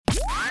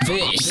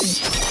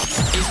This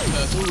is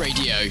Purple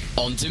Radio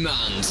on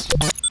demand.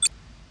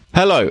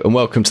 Hello and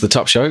welcome to The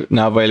Top Show,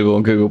 now available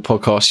on Google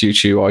Podcasts,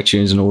 YouTube,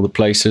 iTunes and all the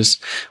places.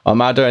 I'm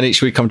Addo and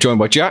each week I'm joined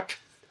by Jack.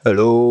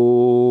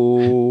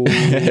 Hello.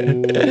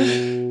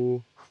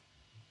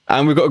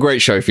 And we've got a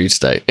great show for you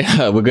today.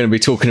 We're going to be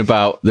talking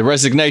about the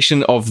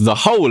resignation of the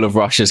whole of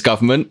Russia's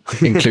government,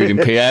 including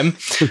PM.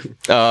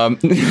 All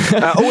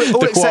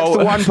except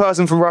the one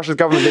person from Russia's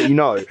government that you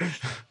know.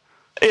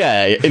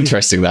 Yeah,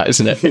 interesting that,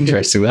 isn't it?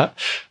 Interesting that.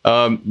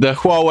 The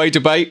Huawei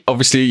debate.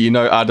 Obviously, you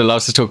know, Ada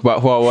loves to talk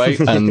about Huawei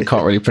and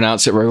can't really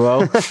pronounce it very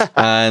well.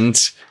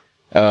 And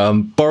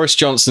Boris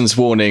Johnson's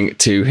warning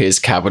to his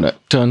cabinet.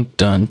 Dun,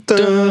 dun,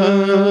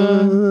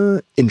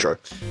 dun. Intro.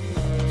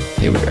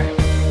 Here we go.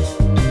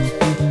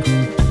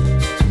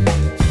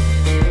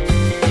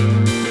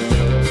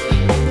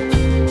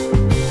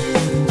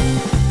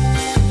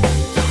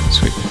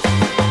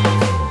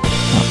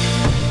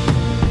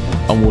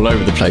 I'm all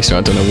over the place now.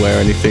 I don't know where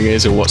anything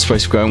is or what's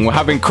supposed to be going. We're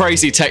having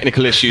crazy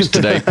technical issues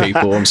today,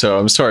 people. I'm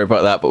sorry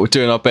about that, but we're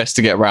doing our best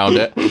to get around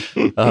it.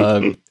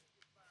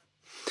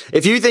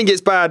 If you think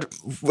it's bad,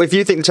 if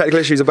you think the technical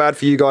issues are bad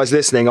for you guys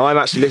listening, I'm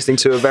actually listening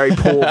to a very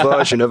poor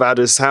version of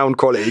Ada's sound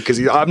quality because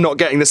I'm not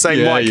getting the same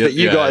mic that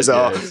you guys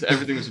are.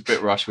 Everything was a bit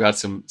rushed. We had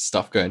some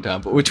stuff going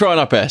down, but we're trying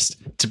our best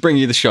to bring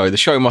you the show. The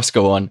show must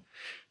go on.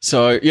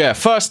 So, yeah,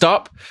 first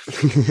up,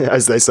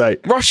 as they say,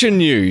 Russian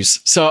news.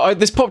 So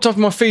this popped up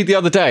in my feed the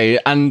other day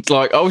and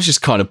like I was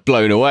just kind of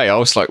blown away. I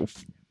was like,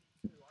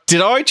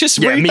 did I just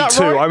read that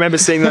too. right? I remember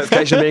seeing the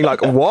notification being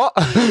like, what?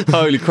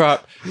 Holy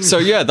crap. So,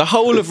 yeah, the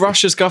whole of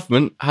Russia's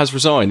government has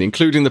resigned,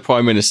 including the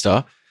Prime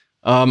Minister,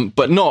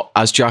 but not,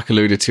 as Jack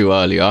alluded to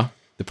earlier,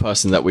 the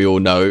person that we all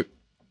know,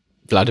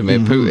 Vladimir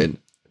Putin.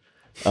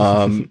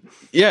 And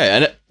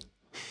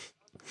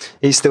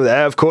he's still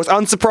there, of course.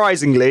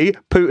 Unsurprisingly,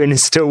 Putin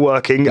is still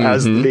working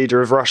as the leader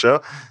of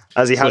Russia,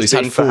 as he has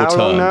been for how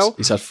long now?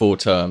 He's had 4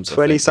 terms.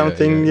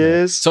 20-something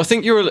years. So I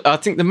think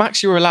the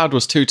max you were allowed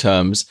was 2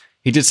 terms.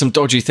 He did some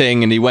dodgy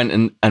thing and he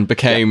went and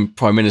became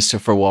Prime Minister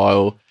for a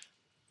while.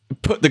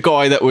 Put the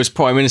guy that was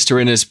Prime Minister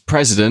in as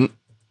President,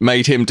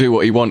 made him do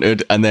what he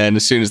wanted, and then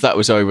as soon as that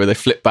was over, they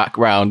flipped back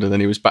round and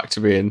then he was back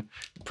to being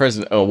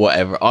President or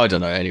whatever. I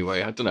don't know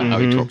anyway. I don't know how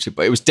he dropped it,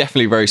 but it was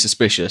definitely very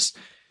suspicious.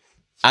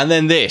 And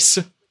then this...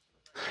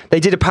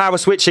 They did a power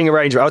switching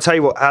arrangement. I'll tell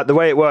you what, the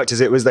way it worked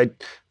is I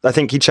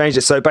think he changed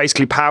it. So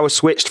basically power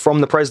switched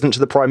from the president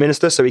to the prime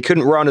minister. So he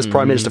couldn't run as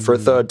prime minister for a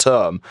 3rd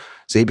term.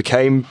 So he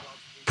became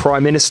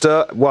prime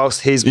minister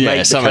whilst his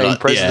mate became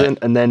president.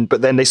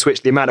 But then they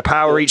switched the amount of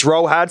power each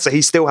role had. So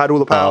he still had all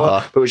the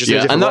power, but it was just a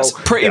different and that's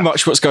role. pretty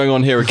much what's going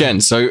on here again.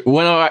 So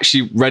when I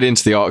actually read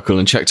into the article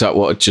and checked out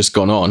what had just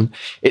gone on,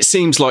 it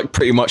seems like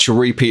pretty much a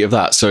repeat of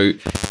that. So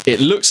it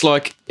looks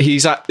like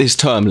he's at his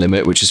term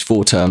limit, which is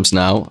 4 terms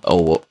now.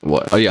 Or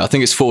what? Oh yeah, I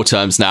think it's 4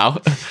 terms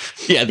now.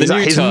 Yeah, the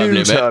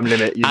new term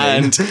limit.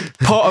 And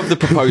part of the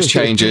proposed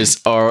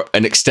changes are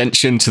an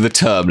extension to the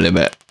term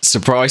limit.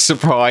 Surprise,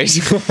 surprise.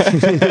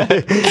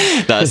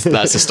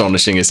 That's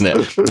astonishing, isn't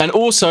it? And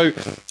also,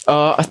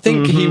 I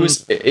think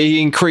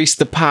he increased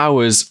the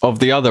powers of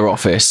the other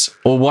office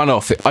or one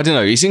office. I don't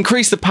know. He's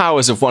increased the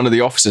powers of one of the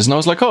officers, and I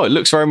was like, oh, it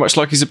looks very much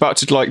like he's about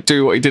to like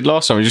do what he did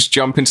last time and just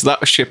jump into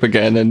that ship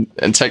again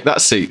and take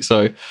that seat.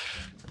 So,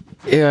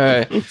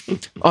 yeah,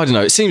 I don't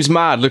know. It seems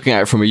mad looking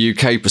at it from a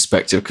UK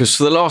perspective because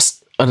for the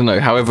last, I don't know,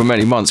 however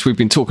many months, we've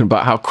been talking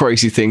about how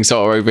crazy things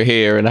are over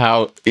here and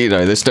how, you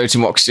know, there's no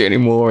democracy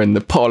anymore and the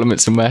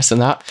parliament's a mess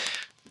and that.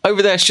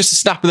 Over there, it's just a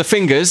snap of the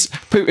fingers,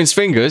 Putin's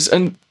fingers,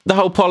 and the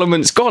whole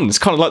parliament's gone. It's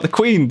kind of like the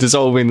Queen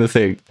dissolving the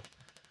thing.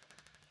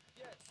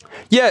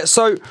 Yeah,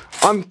 so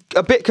I'm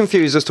a bit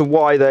confused as to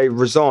why they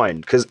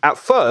resigned. Because at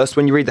first,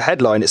 when you read the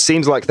headline, it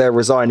seems like they're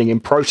resigning in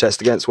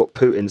protest against what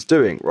Putin's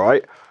doing,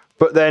 right?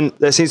 But then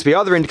there seems to be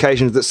other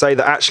indications that say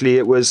that actually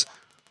it was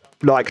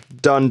like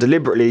done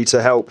deliberately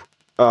to help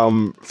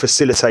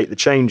facilitate the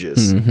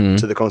changes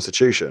to the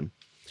constitution.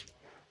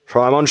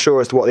 So I'm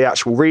unsure as to what the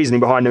actual reasoning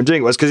behind them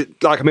doing it was, because,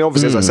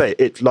 obviously, as I say,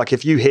 it like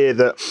if you hear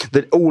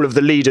that all of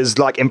the leaders,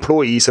 like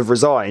employees, have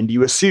resigned,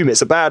 you assume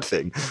it's a bad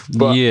thing.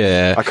 But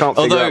yeah, I can't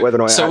figure out whether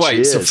or not it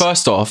actually is. So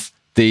first off,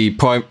 the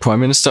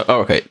prime minister.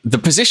 Oh, okay. The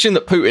position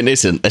that Putin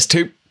isn't. There's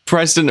 2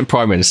 president and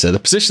prime minister. The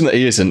position that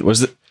he isn't was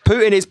that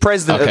Putin is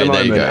president at the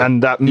moment,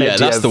 and that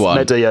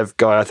Medvedev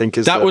guy, I think,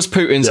 is was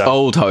Putin's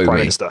old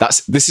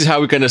homie. This is how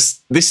we're gonna.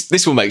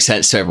 This will make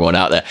sense to everyone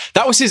out there.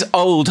 That was his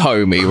old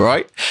homie,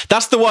 right?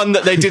 That's the one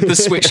that they did the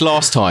switch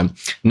last time.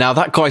 Now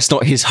that guy's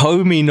not his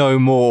homie no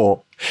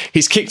more.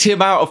 He's kicked him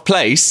out of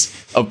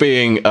place of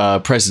being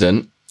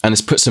president and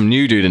has put some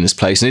new dude in his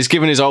place, and he's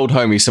given his old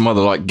homie some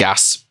other like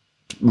gas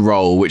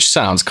role, which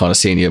sounds kind of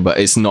senior, but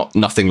it's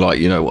nothing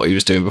like what he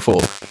was doing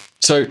before.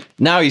 So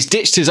now he's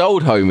ditched his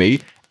old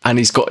homie. And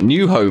he's got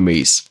new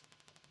homies.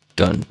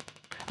 Done.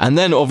 And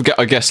then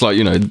I guess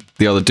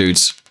the other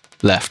dudes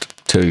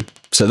left too.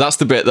 So that's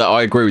the bit that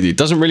I agree with you. It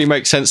doesn't really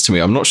make sense to me.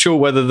 I'm not sure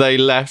whether they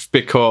left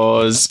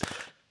because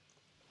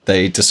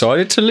they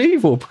decided to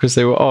leave or because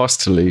they were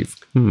asked to leave.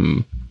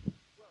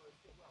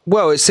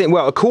 Well,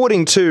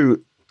 according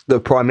to the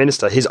prime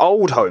minister, his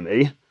old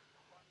homie,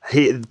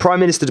 Prime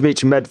Minister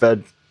Dmitry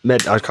Medvedev.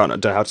 I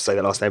don't know how to say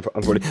that last name,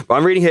 unfortunately. But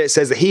I'm reading here, it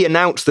says that he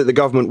announced that the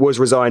government was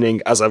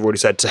resigning, as I've already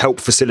said, to help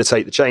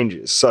facilitate the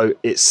changes. So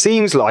it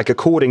seems like,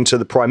 according to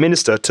the Prime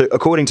Minister,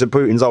 according to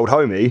Putin's old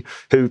homie,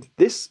 who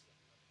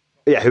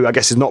I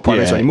guess is not Prime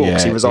Minister anymore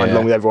because he resigned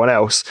along with everyone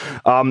else,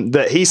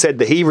 that he said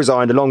that he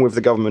resigned along with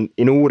the government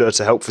in order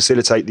to help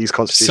facilitate these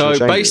constitutional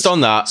changes. So based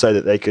on that, so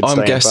that they could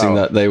I'm guessing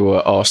that they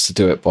were asked to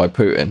do it by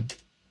Putin.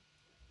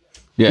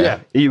 Yeah,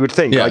 you would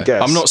think, I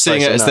guess. I'm not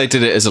seeing it as they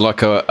did it as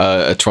like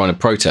a trying to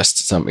protest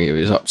something he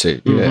was up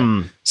to.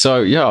 Yeah.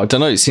 So, I don't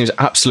know. It seems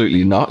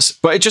absolutely nuts.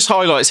 But it just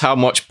highlights how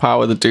much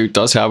power the dude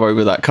does have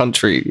over that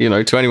country,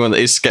 to anyone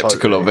that is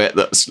skeptical of it,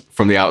 that's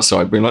from the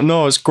outside, being like,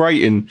 no, it's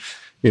great and,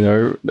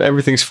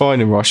 everything's fine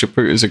in Russia.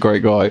 Putin's a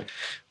great guy.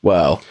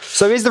 Well.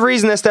 So is the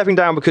reason they're stepping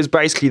down because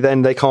basically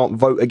then they can't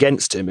vote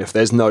against him if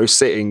there's no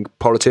sitting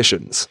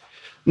politicians?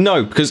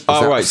 No, because,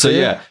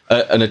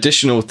 an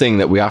additional thing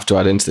that we have to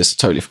add into this, I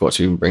totally forgot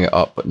to even bring it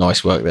up, but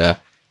nice work there,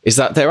 is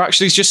that they're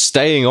actually just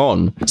staying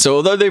on. So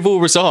although they've all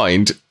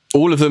resigned,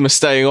 all of them are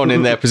staying on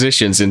in their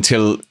positions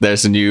until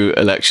there's a new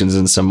elections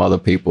and some other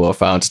people are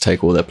found to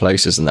take all their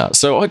places and that.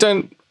 So I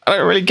don't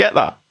really get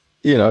that,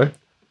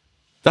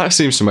 That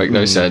seems to make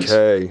no sense.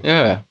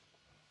 Yeah.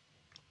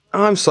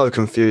 I'm so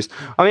confused.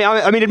 I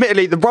mean,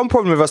 admittedly, the one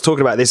problem with us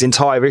talking about this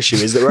entire issue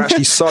is that we're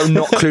actually so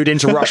not clued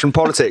into Russian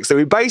politics that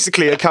we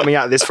basically are coming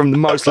at this from the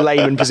most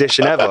layman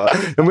position ever.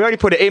 And we only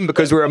put it in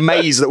because we're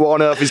amazed at what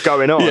on earth is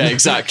going on. Yeah,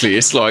 exactly.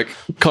 It's like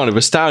kind of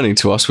astounding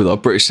to us with our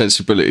British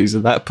sensibilities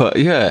and that. But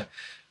yeah,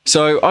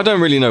 so I don't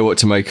really know what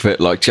to make of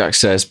it, like Jack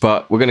says,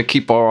 but we're going to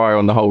keep our eye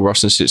on the whole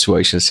Russian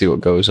situation and see what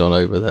goes on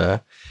over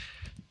there.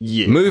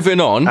 Yeah,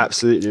 moving on.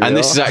 Absolutely. And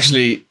this is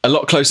actually a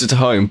lot closer to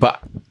home,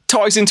 but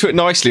ties into it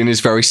nicely and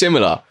is very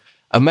similar.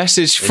 A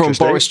message from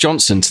Boris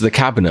Johnson to the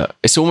cabinet.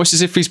 It's almost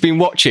as if he's been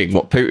watching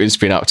what Putin's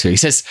been up to. He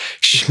says,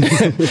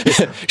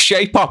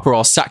 shape up or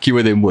I'll sack you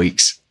within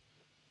weeks.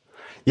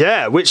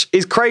 Yeah, which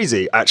is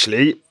crazy,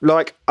 actually.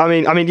 Like, not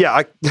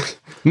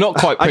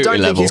quite Putin I don't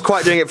think level. he's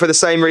quite doing it for the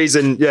same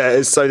reason,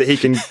 as so that he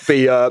can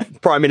be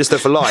Prime Minister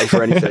for life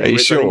or anything,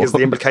 which I think is the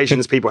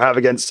implications people have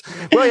against...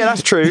 Well, yeah,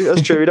 that's true.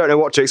 That's true. We don't know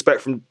what to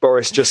expect from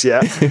Boris just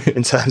yet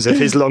in terms of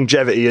his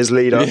longevity as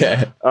leader.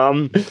 Yeah.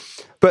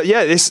 But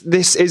yeah,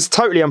 this is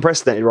totally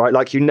unprecedented, right?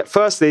 Like,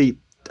 firstly...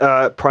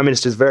 Prime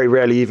Ministers very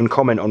rarely even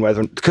comment on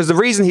whether... Because the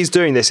reason he's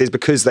doing this is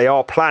because they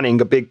are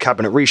planning a big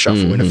cabinet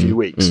reshuffle in a few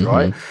weeks,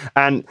 right?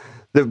 And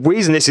the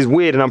reason this is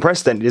weird and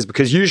unprecedented is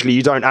because usually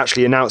you don't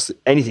actually announce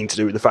anything to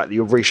do with the fact that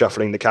you're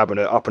reshuffling the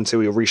cabinet up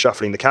until you're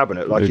reshuffling the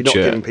cabinet. Like, you're not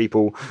giving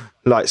people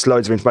like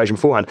loads of information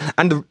beforehand.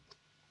 And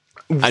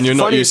you're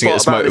not using it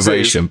as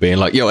motivation, being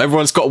like,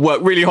 everyone's got to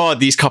work really hard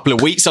these couple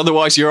of weeks,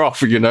 otherwise you're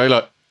off,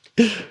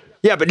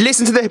 Yeah, but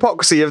listen to the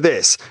hypocrisy of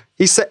this.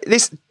 He said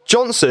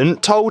Johnson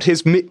told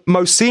his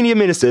most senior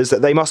ministers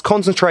that they must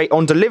concentrate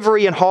on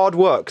delivery and hard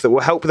work that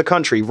will help the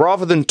country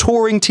rather than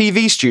touring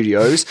TV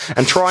studios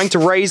and trying to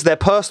raise their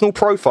personal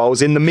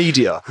profiles in the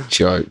media.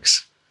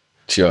 Jokes.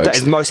 That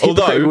is the most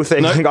hypocritical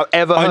thing I think I've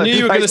ever heard. I knew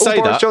you were going to say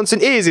all that. Boris Johnson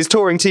is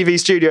touring TV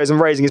studios and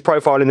raising his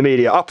profile in the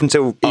media up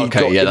until he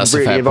got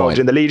really involved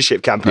in the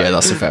leadership campaign. Yeah,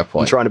 that's a fair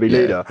point. And trying to be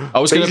leader.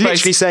 He's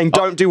literally saying,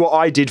 don't do what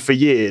I did for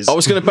years. I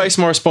was going to base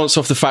my response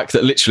off the fact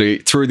that literally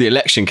through the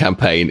election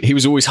campaign, he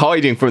was always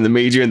hiding from the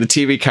media and the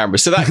TV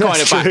cameras. So that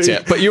kind of backed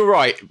it. But you're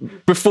right.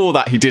 Before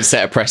that, he did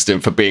set a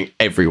precedent for being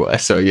everywhere.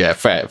 So yeah,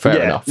 fair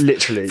enough.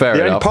 Literally.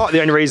 Fair enough.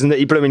 The only reason that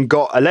he blooming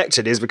got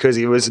elected is because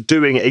he was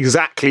doing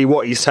exactly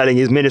what he's telling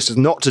his ministers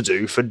not to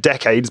do for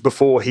decades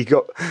before he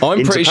got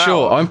I'm pretty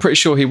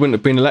sure he wouldn't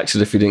have been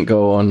elected if he didn't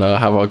go on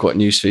Have I Got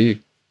News for You.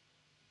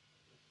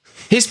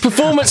 His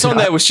performance on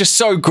there was just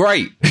so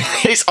great.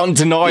 It's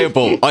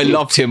undeniable. I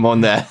loved him on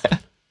there.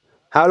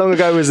 How long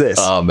ago was this?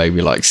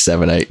 Maybe like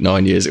 7, 8,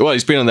 9 years. Well,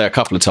 he's been on there a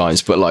couple of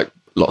times, but like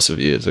lots of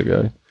years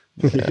ago.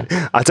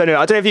 Yeah. I don't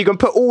know if you can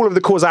put all of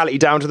the causality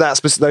down to those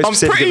specific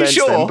events.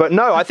 Then, but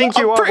no, I think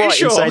you are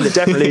right in saying that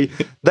definitely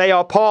they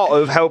are part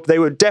of help. They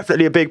were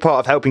definitely a big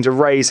part of helping to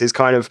raise his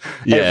kind of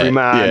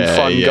everyman,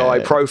 fun guy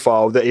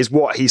profile. That is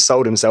what he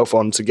sold himself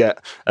on to get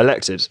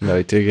elected.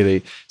 No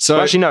diggity. So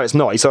actually, no, it's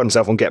not. He sold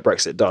himself on Get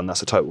Brexit Done.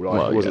 That's a total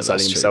lie. He wasn't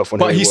selling himself on.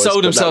 But he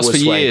sold himself for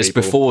years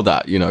before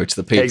that. To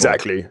the people.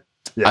 Exactly.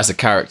 Yeah. As a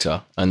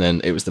character, and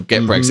then it was the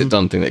Get Brexit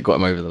Done thing that got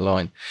him over the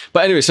line.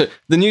 But anyway, so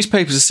the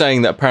newspapers are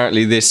saying that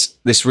apparently this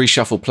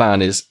reshuffle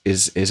plan is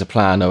a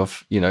plan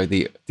of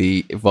the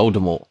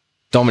Voldemort,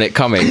 Dominic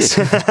Cummings.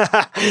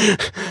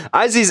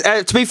 As is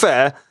to be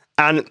fair,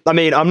 and I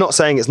mean I'm not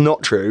saying it's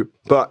not true,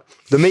 but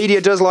the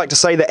media does like to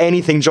say that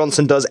anything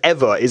Johnson does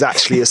ever is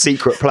actually a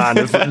secret plan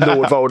of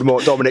Lord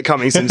Voldemort, Dominic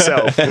Cummings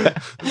himself.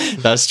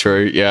 That's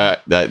true. Yeah,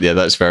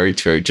 that's very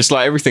true. Just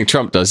like everything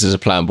Trump does is a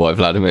plan by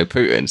Vladimir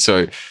Putin.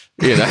 So.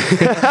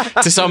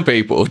 To some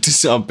people.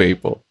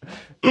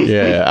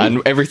 Yeah,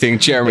 and everything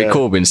Jeremy Yeah.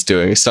 Corbyn's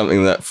doing is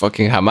something that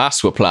fucking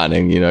Hamas were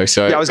planning, you know.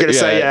 So Yeah, I was going to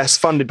say, yes,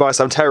 funded by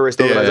some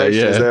terrorist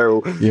organisations. They're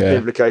all the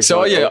implications.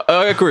 So yeah,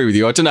 I agree with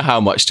you. I don't know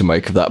how much to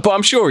make of that, but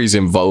I'm sure he's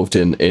involved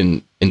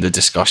in the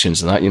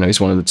discussions and that. You know,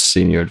 he's one of the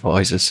senior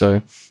advisors.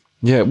 So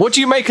yeah, what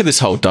do you make of this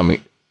whole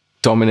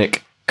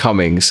Dominic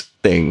Cummings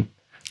thing?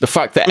 The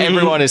fact that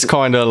everyone is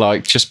kind of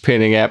like just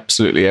pinning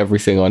absolutely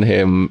everything on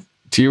him.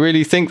 Do you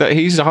really think that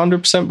he's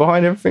 100%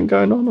 behind everything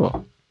going on,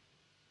 or?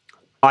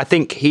 I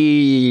think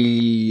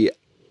he.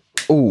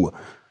 Oh,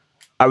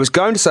 I was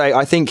going to say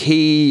I think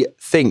he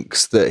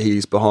thinks that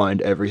he's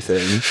behind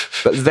everything,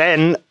 but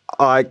then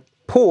I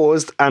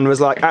paused and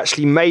was like,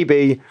 actually,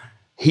 maybe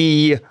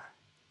he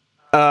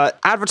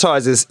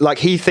advertises like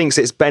he thinks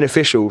it's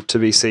beneficial to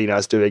be seen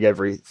as doing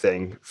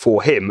everything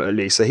for him, at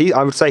least. So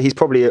I would say he's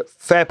probably a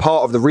fair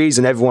part of the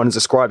reason everyone is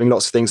ascribing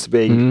lots of things to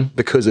being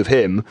because of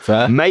him.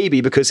 Fair.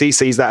 Maybe because he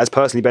sees that as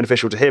personally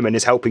beneficial to him and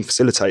is helping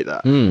facilitate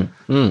that.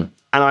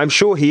 And I'm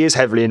sure he is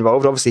heavily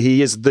involved. Obviously,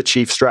 he is the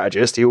chief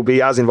strategist. He will be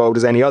as involved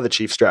as any other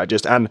chief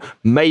strategist, and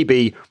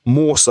maybe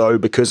more so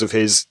because of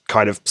his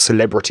kind of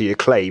celebrity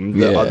acclaim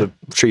that other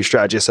chief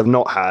strategists have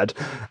not had.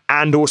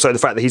 And also the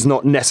fact that he's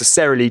not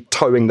necessarily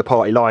towing the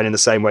party line in the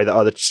same way that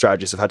other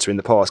strategists have had to in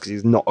the past, because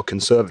he's not a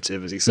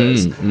conservative, as he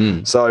says.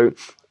 So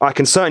I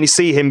can certainly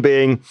see him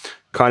being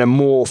kind of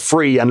more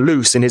free and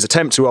loose in his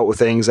attempt to alter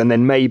things, and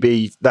then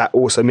maybe that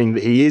also means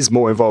that he is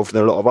more involved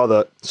than a lot of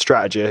other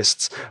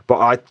strategists. But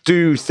I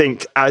do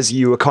think, as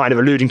you were kind of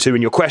alluding to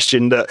in your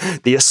question, that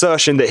the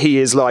assertion that he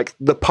is like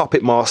the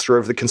puppet master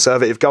of the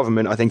Conservative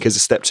government, I think, is a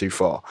step too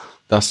far.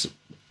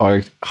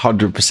 I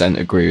 100%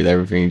 agree with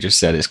everything you just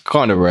said. It's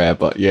kind of rare,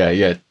 but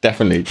yeah,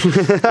 definitely.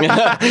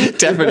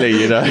 Definitely,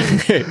 you know.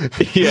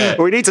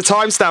 Yeah. We need to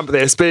timestamp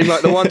this being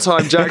like the one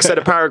time Jack said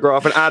a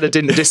paragraph and Ada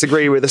didn't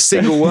disagree with a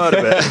single word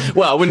of it.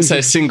 Well, I wouldn't say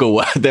a single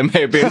word. There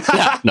may have been.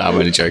 No, I'm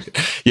only joking.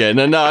 Yeah,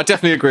 no, I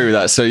definitely agree with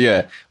that. So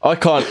yeah, we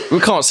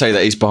can't say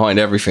that he's behind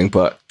everything,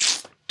 but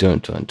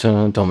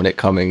Dominic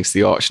Cummings,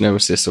 the arch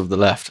nemesis of the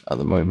left at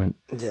the moment.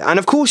 Yeah, and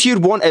of course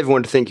you'd want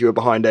everyone to think you were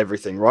behind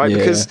everything, right? Yeah.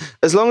 Because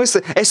as long as,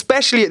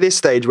 especially at this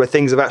stage where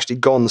things have actually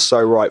gone so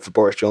right for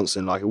Boris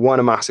Johnson, like he won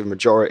a massive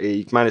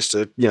majority, managed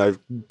to,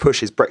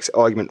 push his Brexit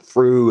argument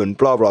through and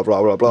blah, blah,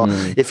 blah, blah, blah.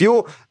 If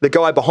you're the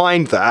guy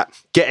behind that,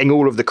 getting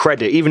all of the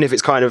credit, even if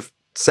it's kind of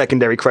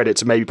secondary credit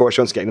to maybe Boris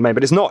Johnson getting the main,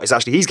 but it's not. It's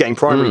actually he's getting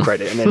primary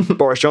credit, and then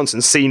Boris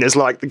Johnson's seen as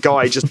like the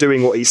guy just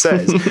doing what he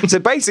says. So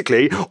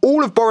basically,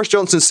 all of Boris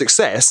Johnson's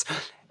success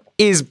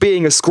is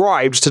being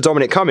ascribed to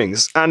Dominic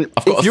Cummings. And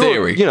I've got if a you're,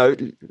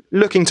 theory.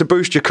 Looking to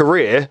boost your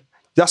career,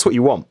 that's what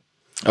you want.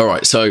 All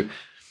right, so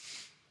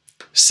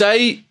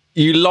say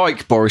you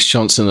like Boris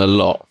Johnson a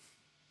lot,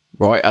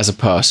 right, as a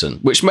person,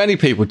 which many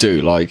people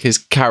do. Like his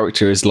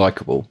character is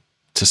likable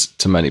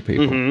to many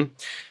people.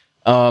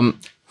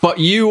 But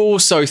you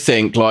also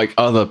think, like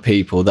other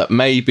people, that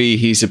maybe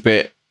he's a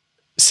bit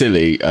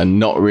silly and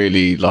not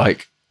really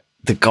like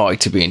the guy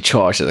to be in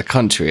charge of the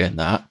country and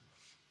that.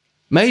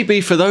 Maybe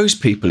for those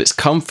people, it's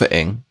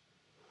comforting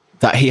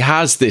that he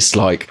has this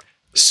like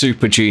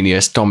super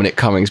genius Dominic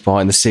Cummings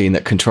behind the scene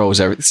that controls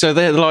everything. So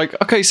they're like,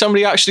 okay,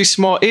 somebody actually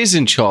smart is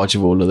in charge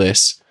of all of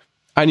this.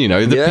 And,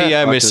 the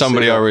PM is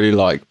somebody I really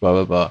like, blah,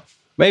 blah, blah.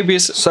 Maybe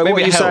it's so. Maybe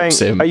What it are you helps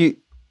saying? him.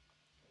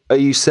 Are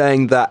you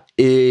saying that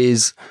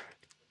is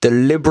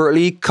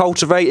deliberately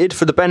cultivated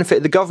for the benefit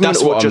of the government,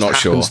 That's or what I'm just not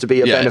happens sure. to be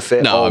a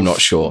benefit? No, of I'm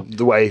not sure.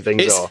 The way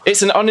things are.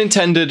 It's an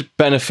unintended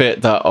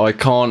benefit that I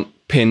can't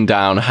pin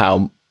down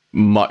how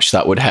much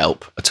that would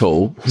help at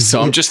all. So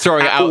I'm just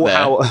throwing it out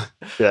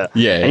there.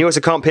 Yeah. And you also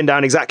can't pin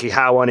down exactly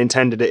how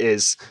unintended it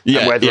is. Yeah,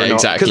 and whether or not.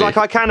 exactly. Because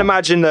I can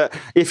imagine that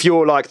if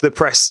you're like the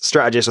press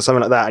strategist or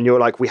something like that, and you're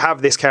like, we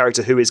have this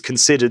character who is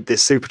considered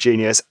this super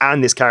genius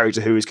and this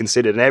character who is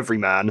considered an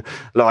everyman.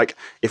 Like,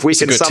 if we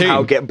can somehow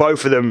team. get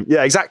both of them,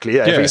 exactly.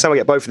 If we can somehow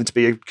get both of them to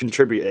be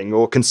contributing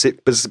or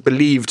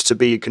believed to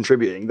be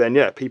contributing,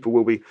 then people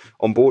will be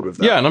on board with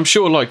that. Yeah, and I'm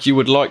sure like you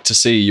would like to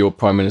see your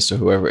prime minister,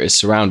 whoever it is,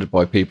 surrounded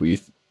by people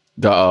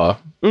that are,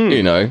 and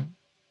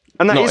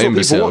that not is what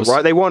imbeciles. people want,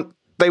 right?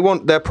 They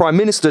want their prime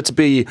minister to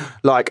be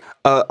like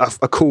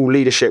a cool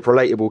leadership,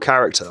 relatable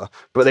character,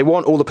 but they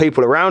want all the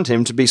people around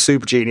him to be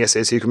super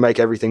geniuses who can make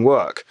everything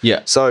work.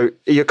 Yeah. So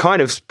you're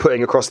kind of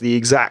putting across the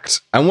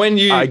exact and when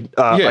you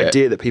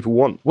idea that people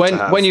want.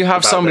 When you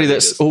have somebody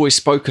that's always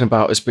spoken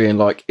about as being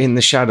like in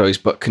the shadows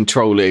but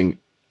controlling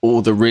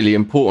all the really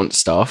important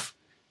stuff,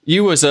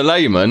 you as a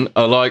layman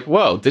are like,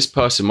 well, this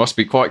person must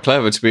be quite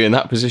clever to be in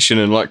that position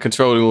and like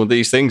controlling all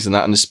these things and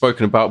that, and is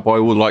spoken about by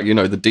all like,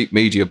 the deep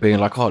media being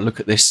like, oh,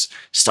 look at this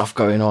stuff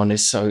going on.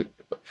 Is so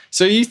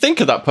you think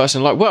of that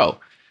person like,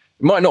 well,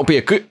 it might not be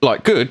a good,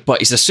 but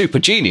he's a super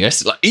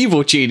genius, like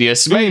evil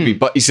genius maybe,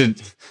 but he's a,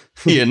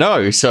 so.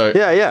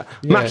 Yeah.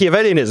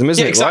 Machiavellianism,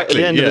 isn't it?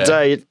 Exactly. Right? At the end of the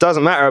day, it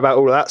doesn't matter about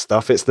all of that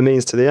stuff. It's the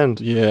means to the end.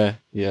 Yeah,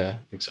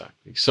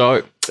 exactly.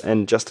 So the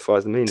end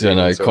justifies the means. I don't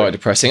know, quite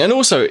depressing. And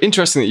also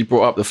interesting that you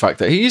brought up the fact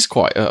that he is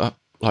quite a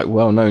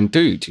well-known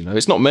dude.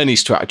 It's not many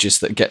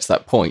strategists that get to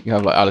that point. You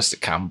have like Alistair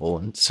Campbell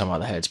and some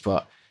other heads,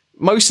 but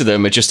most of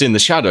them are just in the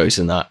shadows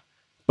and that.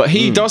 But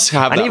he does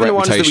have And that even the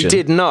reputation. ones that we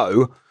did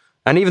know,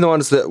 and even the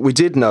ones that we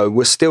did know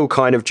were still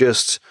kind of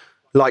just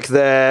like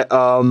their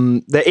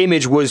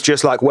image was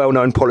just like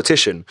well-known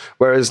politician,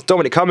 whereas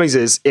Dominic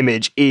Cummings'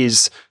 image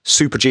is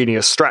super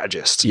genius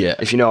strategist. Yeah.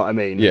 If you know what I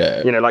mean.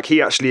 Yeah. You know, like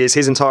he actually is,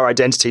 his entire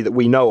identity that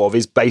we know of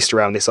is based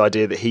around this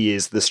idea that he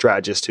is the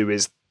strategist who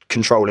is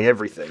controlling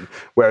everything.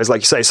 Whereas,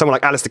 like you say, someone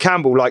like Alistair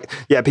Campbell, like,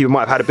 yeah, people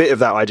might have had a bit of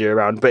that idea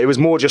around, but it was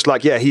more just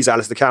like, yeah, he's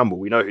Alistair Campbell.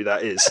 We know who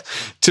that is.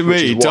 To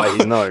which me, is why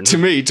he's known. to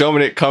me,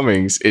 Dominic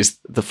Cummings is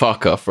the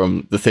fucker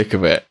from the thick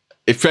of it.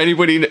 If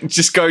anybody,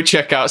 just go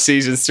check out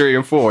seasons 3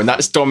 and 4, and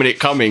that's Dominic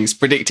Cummings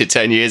predicted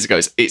 10 years ago.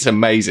 It's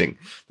amazing.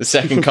 The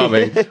second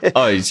coming.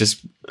 Oh, he's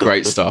just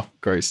great stuff.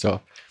 Great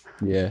stuff.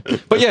 Yeah,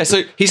 but yeah,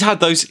 so he's had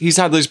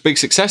those big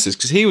successes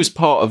because he was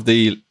part of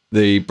the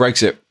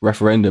Brexit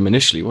referendum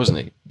initially, wasn't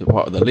he? The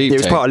part of the Leave. He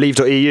was team. part of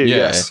Leave.eu. Yeah.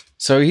 Yes.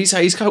 So he's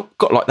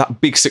got like that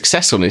big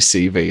success on his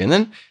CV, and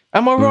then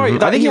am I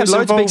right? I think he had was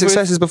loads of big involved with-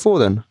 successes before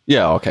then.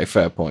 Yeah, okay,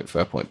 fair point.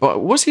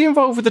 But was he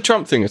involved with the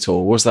Trump thing at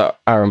all? Was that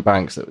Aaron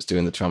Banks that was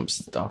doing the Trump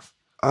stuff?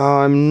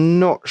 I'm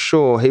not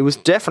sure. He was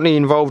definitely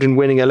involved in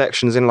winning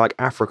elections in like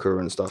Africa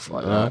and stuff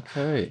like that.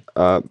 Okay.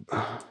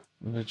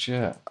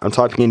 Legit. I'm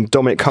typing in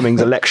Dominic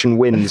Cummings election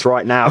wins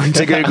right now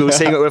into Google,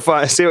 see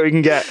what we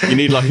can get. You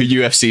need like a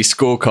UFC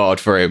scorecard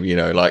for him, you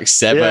know, like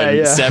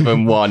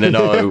 7-1 and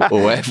 0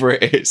 or whatever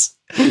it is.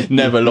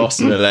 Never lost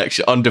an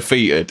election,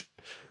 undefeated.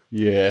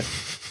 Yeah.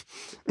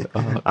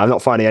 I'm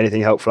not finding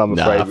anything helpful, I'm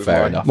afraid, with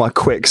fair enough. my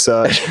quick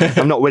search.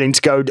 I'm not willing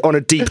to go on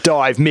a deep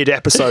dive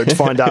mid-episode to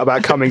find out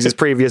about Cummings'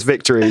 previous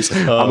victories,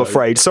 I'm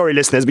afraid. Sorry,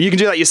 listeners, but you can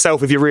do that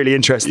yourself if you're really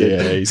interested.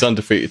 Yeah, he's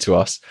undefeated to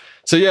us.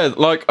 So yeah,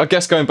 like I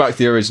guess going back to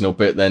the original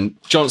bit then,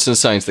 Johnson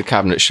saying to the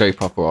cabinet,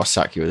 shape up or I'll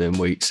sack you within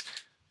weeks.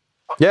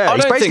 Yeah, I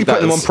he's don't basically think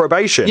putting them on that's-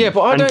 probation Yeah,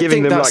 but I and don't giving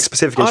think them like that's-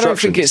 specific I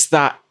instructions. don't think it's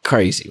that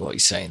crazy what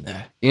he's saying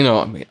there. You know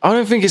what I mean? I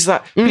don't think it's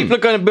that. People are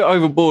going a bit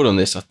overboard on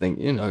this, I think.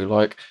 You know,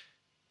 like...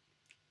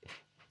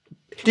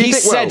 He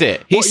said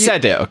it. He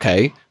said it,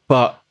 okay?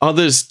 But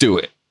others do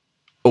it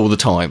all the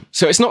time.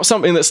 So it's not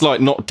something that's like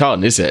not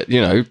done, is it?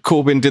 You know,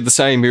 Corbyn did the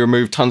same. He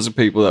removed tons of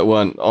people that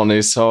weren't on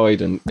his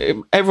side, and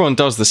everyone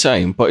does the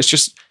same. But it's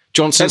just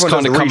Johnson's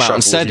Everyone kind does of the come out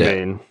and reshuffles, said you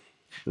it. mean?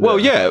 Well,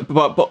 yeah,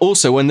 but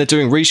also when they're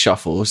doing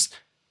reshuffles,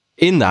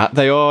 in that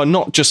they are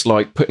not just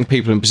like putting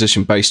people in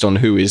position based on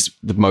who is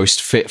the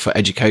most fit for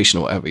education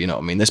or whatever, you know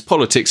what I mean? There's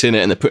politics in it,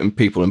 and they're putting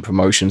people in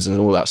promotions and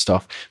all that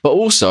stuff. But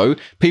also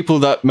people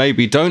that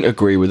maybe don't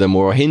agree with them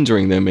or are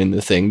hindering them in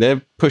the thing,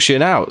 they're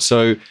pushing out.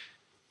 So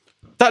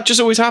that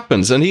just always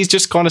happens, and he's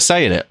just kind of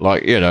saying it,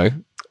 like, you know.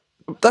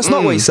 That's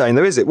not what he's saying,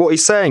 though, is it? What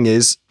he's saying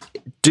is,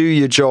 do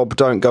your job,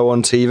 don't go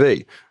on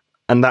TV.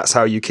 And that's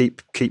how you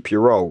keep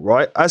your role,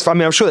 right? I'm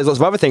sure there's lots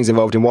of other things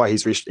involved in why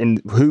he's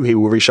in who he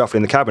will reshuffle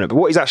in the cabinet. But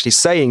what he's actually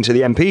saying to the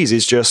MPs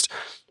is just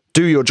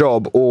do your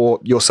job or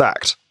you're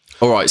sacked.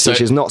 All right, so which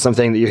is not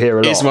something that you hear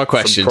a lot. here's my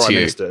question from prime to you.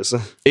 ministers.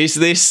 Is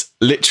this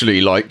literally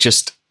like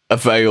just a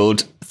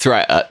veiled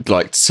threat at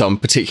like some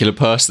particular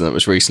person that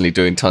was recently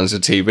doing tons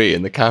of TV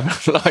in the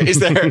cabinet? Like, is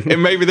there?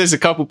 And maybe there's a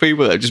couple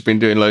people that have just been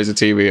doing loads of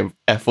TV and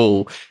F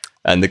all.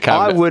 And the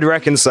cabinet. I would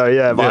reckon so,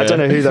 yeah, but I don't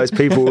know who those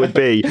people would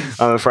be,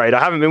 I'm afraid. I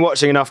haven't been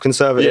watching enough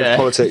conservative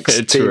politics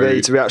true.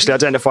 TV to actually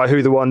identify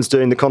who the ones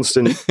doing the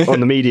constant on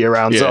the media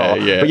rounds are.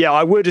 Yeah. But yeah,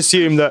 I would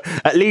assume that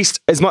at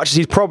least as much as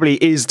he probably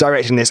is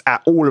directing this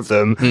at all of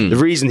them, the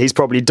reason he's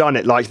probably done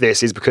it like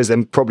this is because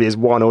there probably is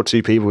one or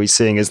two people he's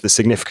seeing as the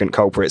significant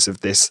culprits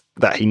of this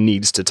that he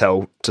needs to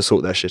tell to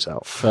sort their shit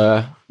out.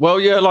 Well,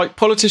 yeah, like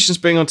politicians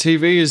being on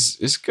TV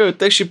is good.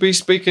 They should be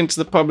speaking to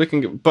the public,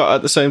 but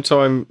at the same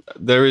time,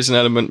 there is an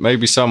element.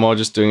 Maybe some are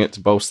just doing it to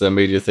bolster their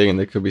media thing, and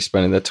they could be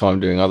spending their time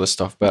doing other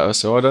stuff better.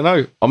 So I don't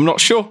know. I'm not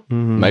sure.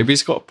 Maybe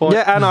he's got a point.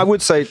 Yeah, and I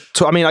would say,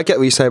 I get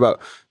what you say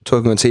about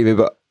talking on TV,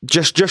 but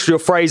just your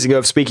phrasing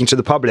of speaking to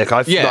the public,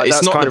 it's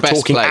that's not kind the of best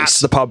talking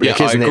place. at the public,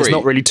 Yeah, I isn't it? It's agree.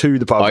 not really to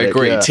the public. I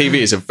agree. Yeah. TV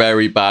is a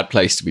very bad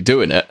place to be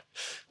doing it,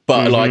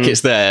 but like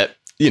it's there.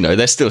 You know,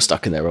 they're still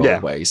stuck in their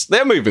old ways.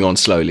 They're moving on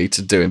slowly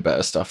to doing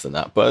better stuff than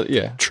that. But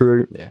yeah,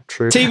 True.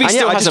 TV And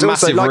still I has just a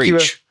also, massive like you were-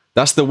 reach.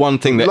 That's the one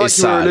thing that like is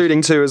you were sad.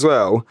 alluding to as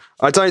well,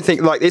 I don't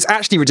think it's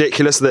actually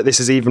ridiculous that this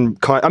is even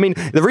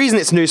the reason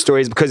it's a news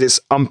story is because it's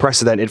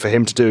unprecedented for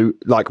him to do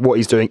like what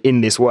he's doing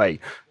in this way.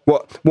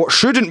 What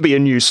shouldn't be a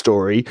news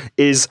story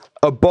is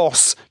a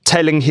boss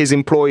telling his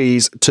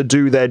employees to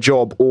do their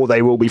job or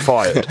they will be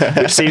fired,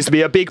 which seems to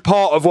be a big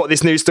part of what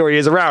this news story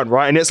is around,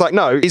 right? And it's like,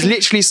 no, he's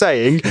literally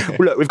saying,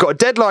 look, we've got a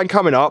deadline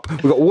coming up,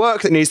 we've got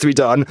work that needs to be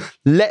done,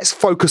 let's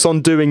focus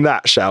on doing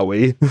that, shall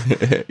we?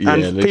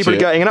 And people are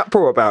getting an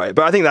uproar about it.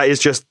 But I think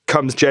that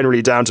comes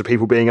generally down to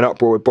people being in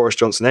uproar with Boris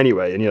Johnson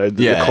anyway, and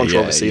the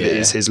controversy that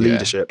is his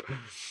leadership.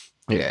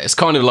 Yeah, it's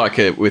kind of like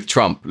with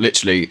Trump,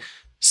 literally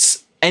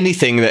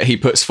anything that he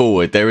puts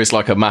forward, there is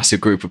like a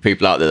massive group of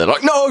people out there that are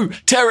like, no,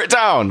 tear it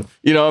down.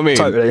 You know what I mean?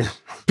 Totally.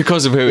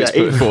 because of who it's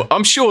put for.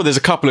 I'm sure there's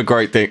a couple of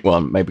great things.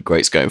 Well, maybe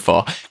great's going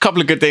far. A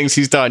couple of good things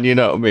he's done, you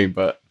know what I mean?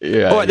 But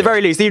yeah. Or at the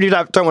very least, even if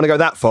you don't want to go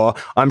that far,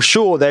 I'm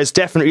sure there's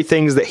definitely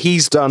things that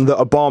he's done that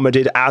Obama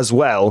did as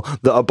well,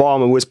 that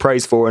Obama was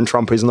praised for and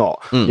Trump is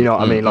not. You know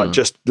what I mean?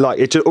 Like,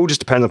 it all just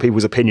depends on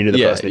people's opinion of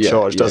the person in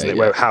charge, doesn't it?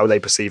 Where, how they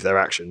perceive their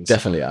actions.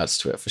 Definitely adds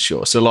to it for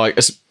sure. So like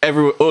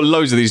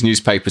loads of these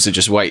newspapers are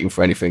just waiting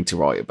for anything to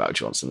write about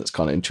Johnson. That's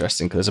kind of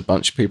interesting because there's a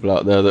bunch of people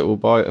out there that will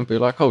buy it and be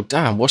like, oh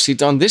damn, what's he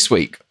done this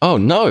week? Oh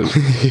no,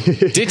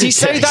 did he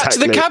say that to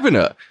the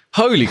cabinet?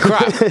 Holy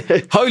crap!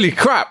 Holy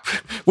crap!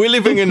 We're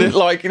living in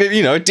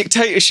a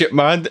dictatorship,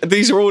 man.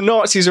 These are all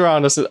Nazis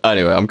around us.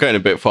 Anyway, I'm going a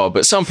bit far,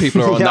 but some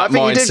people are on that mindset.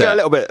 I think you did go a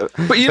little bit,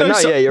 but you know, no,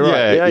 you're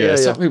right. Yeah.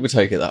 Some people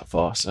take it that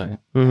far. So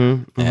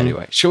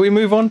anyway, shall we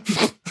move on?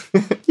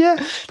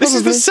 Yeah, this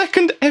is the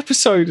second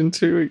episode in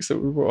 2 weeks that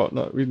we brought up.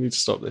 No, we need to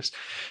stop this.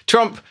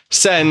 Trump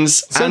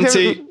sends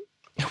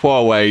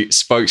anti-Huawei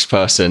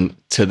spokesperson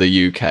to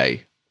the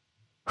UK.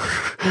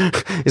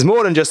 It's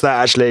more than just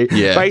that, actually.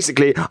 Yeah.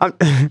 Basically,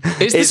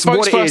 is the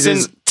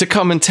spokesperson to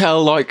come and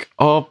tell like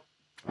our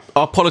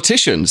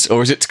politicians,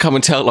 or is it to come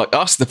and tell like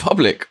us, the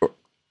public?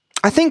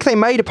 I think they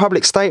made a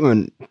public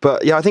statement,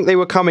 but yeah, I think they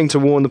were coming to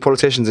warn the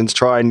politicians and to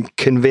try and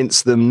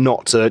convince them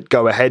not to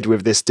go ahead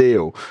with this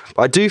deal.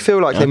 But I do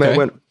feel like they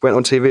went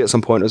on TV at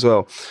some point as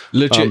well.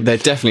 Legit, they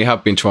definitely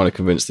have been trying to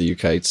convince the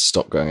UK to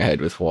stop going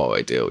ahead with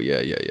Huawei deal.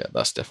 Yeah.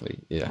 That's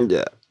definitely,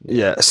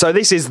 Yeah. So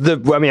this is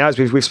as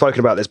we've spoken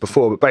about this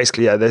before, but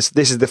basically, this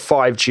is the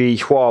 5G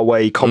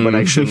Huawei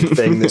combination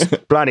thing that's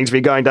planning to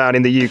be going down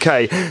in the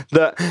UK.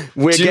 That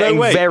we're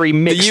getting very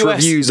mixed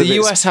reviews of.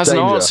 The US has an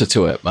answer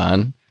to it,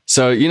 man.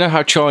 So you know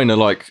how China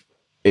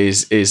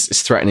is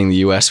threatening the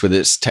US with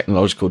its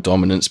technological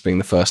dominance, being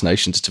the first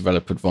nation to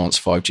develop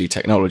advanced 5G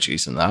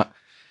technologies and that.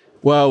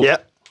 Well,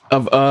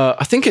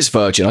 I think it's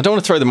Virgin. I don't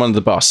want to throw them under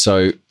the bus.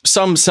 So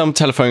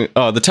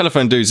the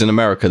telephone dudes in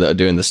America that are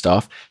doing the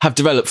stuff have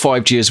developed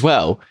 5G as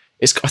well.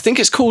 I think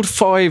it's called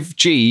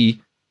 5G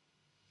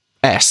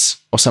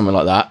S or something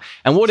like that.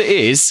 And what it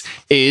is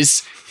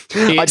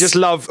I just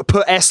love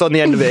put S on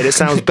the end of it. It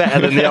sounds better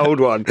than the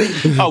old one.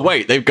 Oh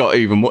wait, they've got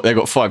even more. They've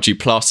got 5G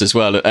plus as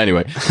well.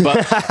 Anyway,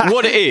 but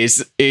what it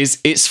is it's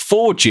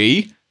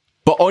 4G,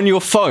 but on your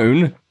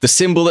phone, the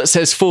symbol that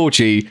says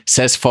 4G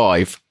says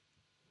 5.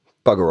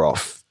 Bugger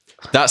off.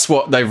 That's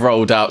what they've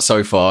rolled out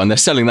so far, and they're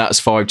selling that as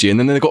 5G. And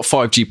then they've got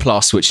 5G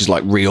plus, which is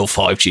like real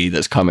 5G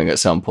that's coming at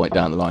some point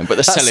down the line. But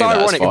they're selling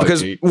that as 5G.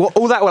 Because what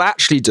all that will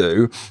actually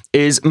do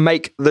is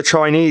make the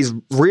Chinese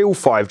real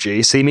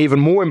 5G seem even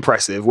more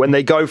impressive when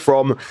they go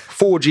from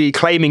 4G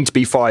claiming to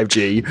be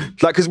 5G.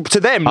 Like, because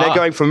to them, they're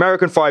going from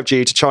American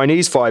 5G to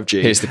Chinese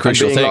 5G. Here's the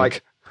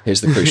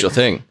crucial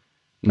thing.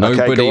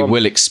 Nobody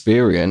will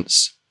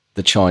experience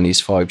the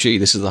Chinese 5G.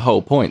 This is the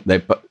whole point.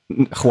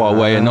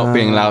 Huawei are not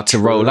being allowed to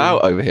roll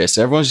out over here,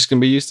 so everyone's just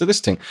going to be used to this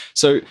thing.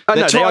 So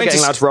they are getting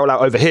allowed to roll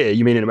out over here.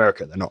 You mean in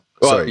America? They're not.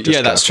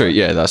 That's true.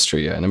 Yeah, that's true.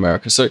 Yeah, in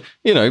America. So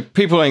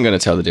people ain't going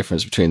to tell the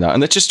difference between that,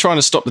 and they're just trying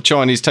to stop the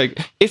Chinese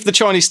If the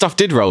Chinese stuff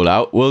did roll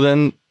out, well,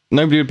 then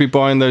nobody would be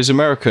buying those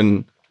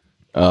American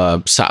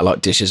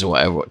satellite dishes or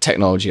whatever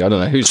technology. I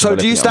don't know. So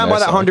do you stand by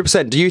that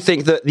 100%? Do you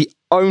think that the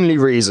only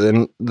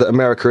reason that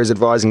America is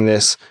advising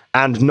this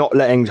and not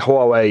letting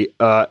Huawei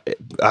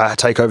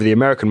take over the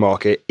American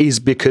market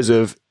is because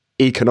of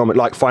economic,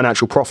 like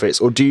financial profits?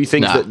 Or do you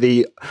think that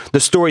the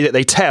story that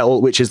they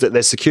tell, which is that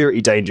there's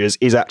security dangers,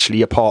 is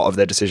actually a part of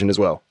their decision as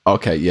well?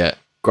 Okay, yeah.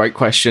 Great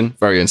question.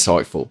 Very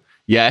insightful.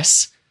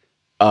 Yes.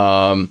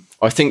 I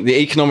think the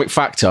economic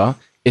factor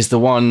is the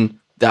one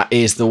that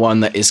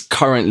is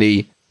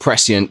currently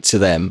prescient to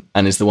them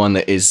and is the one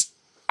that is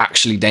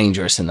actually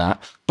dangerous in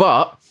that.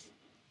 But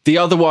the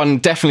other one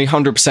definitely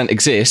 100%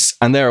 exists,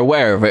 and they're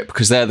aware of it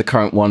because they're the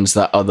current ones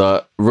that are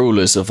the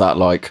rulers of that.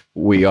 Like,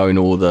 we own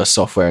all the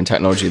software and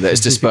technology that is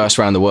dispersed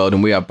around the world,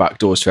 and we have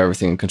backdoors to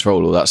everything and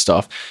control all that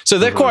stuff. So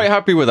they're quite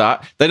happy with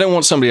that. They don't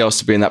want somebody else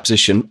to be in that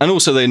position, and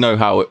also they know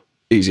how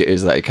easy it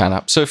is that it can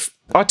happen. So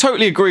I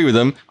totally agree with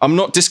them. I'm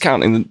not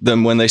discounting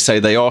them when they say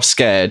they are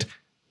scared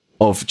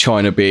of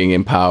China being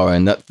in power,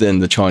 and that then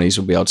the Chinese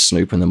will be able to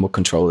snoop and then will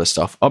control their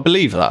stuff. I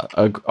believe that.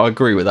 I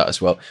agree with that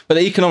as well. But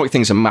the economic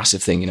thing's a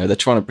massive thing. They're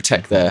trying to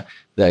protect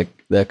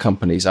their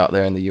companies out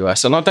there in the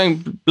US, and I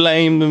don't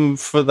blame them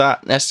for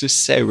that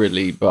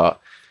necessarily. But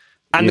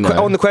on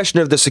the question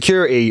of the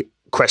security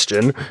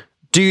question,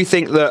 do you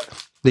think that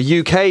the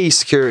UK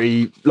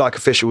security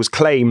officials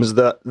claims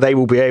that they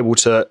will be able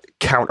to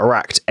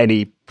counteract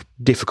any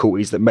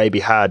difficulties that may be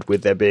had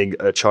with there being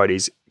a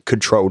Chinese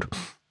controlled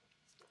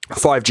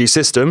 5G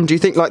system? Do you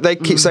think they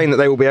keep saying that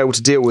they will be able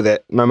to deal with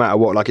it no matter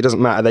what? It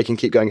doesn't matter, they can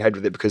keep going ahead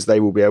with it because they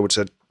will be able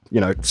to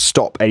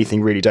stop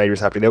anything really dangerous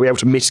happening. They'll be able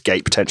to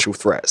mitigate potential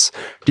threats.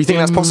 Do you think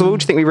that's possible?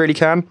 Do you think we really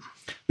can?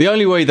 The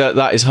only way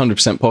that is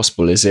 100%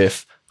 possible is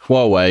if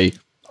Huawei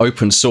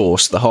open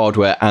source the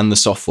hardware and the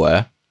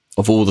software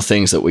of all the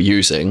things that we're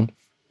using,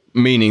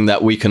 meaning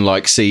that we can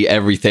see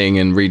everything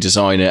and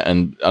redesign it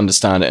and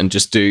understand it and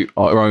just do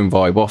our own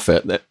vibe off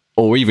it.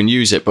 or even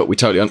use it, but we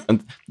totally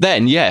and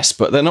then yes,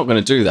 but they're not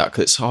going to do that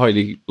because it's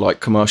highly like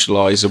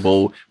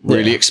commercializable,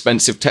 really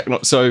expensive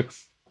technology. So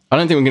I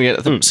don't think we're going to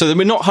get them. So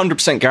we're not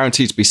 100%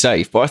 guaranteed to be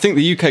safe, but I think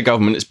the UK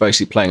government is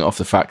basically playing off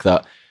the fact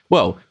that,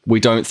 well, we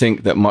don't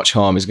think that much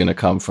harm is going to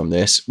come from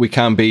this. We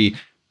can be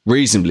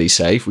reasonably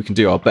safe. We can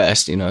do our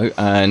best,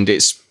 and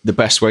it's the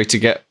best way to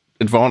get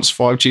advanced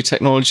 5G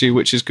technology,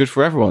 which is good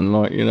for everyone.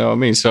 Like, you know what I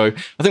mean? So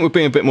I think we're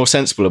being a bit more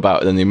sensible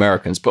about it than the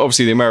Americans. But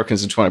obviously the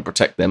Americans are trying to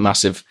protect their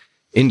massive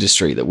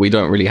industry that we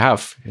don't really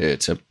have here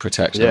to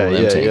protect all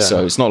them things.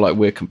 So it's not like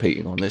we're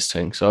competing on this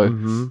thing. So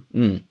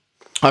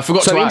I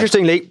forgot to add.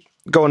 Interestingly,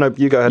 go on,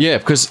 you go ahead. Yeah,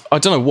 because I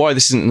don't know why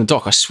this isn't in the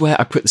doc. I swear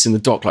I put this in the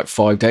doc like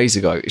 5 days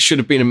ago. It should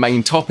have been a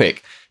main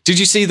topic. Did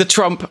you see the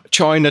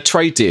Trump-China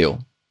trade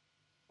deal?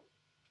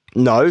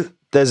 No,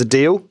 there's a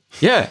deal.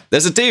 Yeah,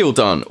 there's a deal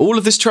done. All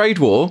of this trade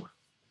war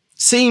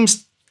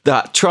seems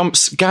that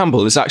Trump's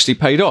gamble has actually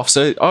paid off.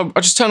 So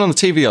I just turned on the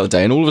TV the other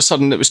day and all of a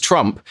sudden it was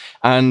Trump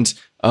and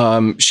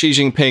Xi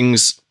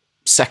Jinping's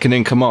second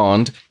in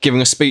command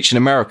giving a speech in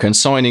America and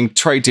signing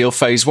trade deal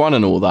phase 1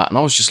 and all that. And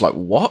I was just like,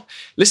 what?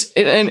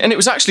 Listen, and it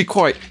was actually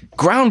quite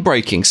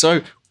groundbreaking.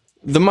 So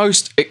the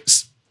most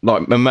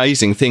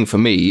amazing thing for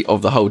me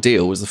of the whole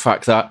deal was the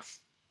fact that,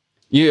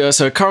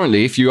 so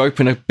currently if you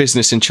open a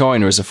business in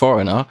China as a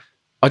foreigner,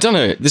 I don't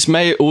know, this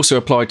may also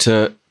apply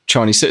to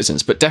Chinese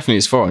citizens, but definitely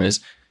as foreigners,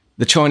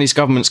 the Chinese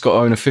government's got to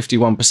own a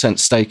 51%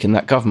 stake in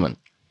that government,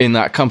 in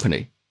that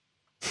company.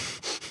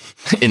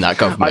 In that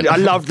government. I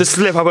love the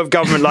slip up of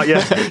government. Like,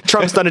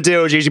 Trump's done a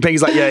deal with Xi Jinping.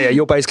 He's like,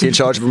 you're basically in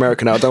charge of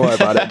America now. Don't worry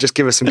about it. Just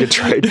give us some good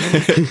trade.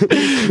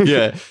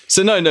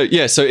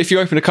 So if you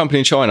open a company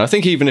in China, I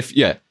think even if,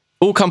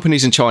 all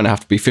companies in China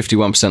have to be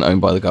 51%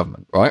 owned by the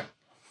government, right?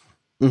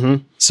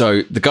 Mm-hmm.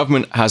 So the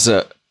government has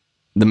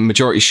the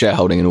majority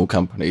shareholding in all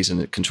companies,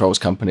 and it controls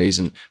companies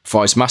and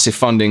provides massive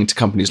funding to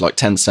companies like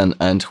Tencent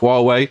and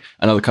Huawei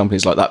and other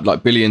companies like that,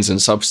 like billions in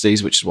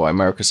subsidies, which is why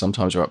America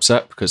sometimes are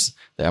upset because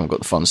they haven't got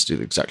the funds to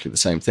do exactly the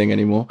same thing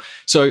anymore.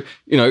 So,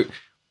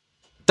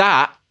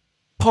 that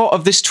part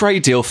of this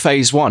trade deal,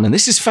 phase 1, and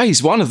this is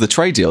phase 1 of the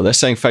trade deal. They're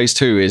saying phase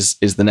 2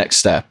 is the next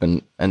step,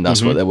 and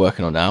that's what they're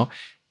working on now.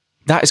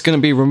 That is going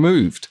to be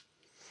removed.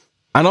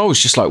 And I was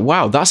just like,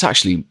 wow, that's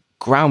actually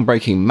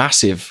groundbreaking,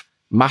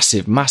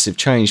 massive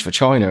change for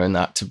China, and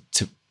that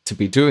to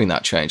be doing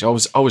that change. I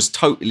was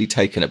totally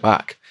taken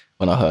aback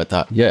when I heard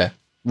that. Yeah,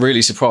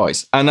 really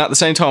surprised. And at the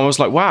same time, I was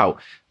like, wow,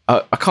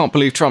 I can't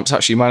believe Trump's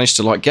actually managed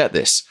to get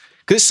this,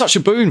 because it's such a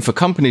boon for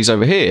companies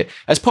over here.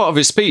 As part of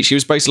his speech, he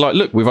was basically like,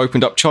 look, we've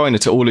opened up China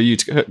to all of you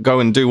to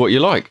go and do what you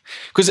like.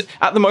 Because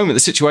at the moment,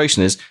 the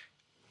situation is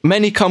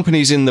many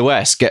companies in the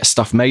West get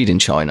stuff made in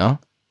China,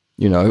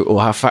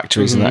 or have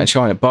factories in that in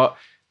China, but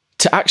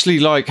to actually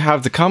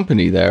have the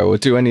company there or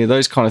do any of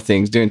those kind of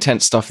things, do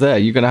intense stuff there,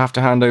 you're going to have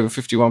to hand over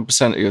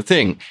 51% of your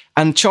thing.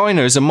 And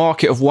China is a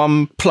market of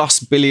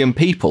 1+ billion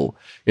people,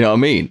 you know what I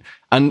mean?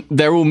 And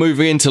they're all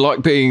moving into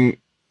being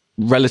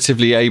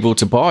relatively able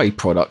to buy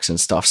products and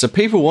stuff. So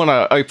people want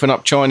to open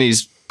up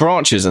Chinese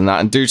branches and that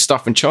and do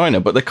stuff in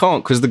China, but they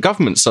can't because the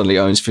government suddenly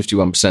owns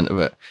 51% of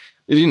it.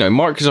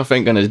 Microsoft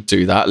ain't going to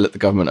do that, let the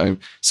government own.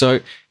 So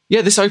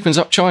this opens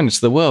up China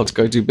to the world to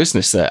go do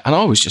business there. And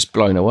I was just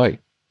blown away.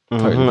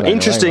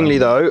 Interestingly,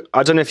 though,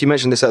 I don't know if you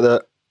mentioned this at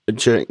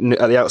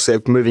the outset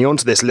of moving on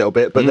to this a little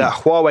bit, but that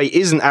Huawei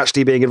isn't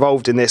actually being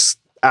involved in this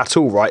at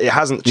all, right? It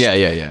hasn't.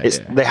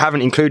 They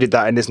haven't included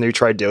that in this new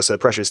trade deal, so the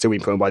pressure is still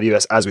being put on by the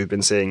US, as we've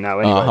been seeing now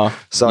anyway.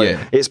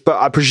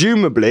 But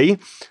presumably,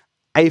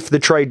 if the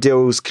trade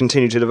deals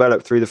continue to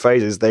develop through the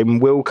phases, they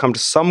will come to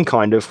some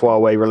kind of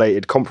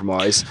Huawei-related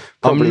compromise.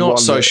 I'm not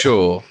so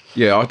sure.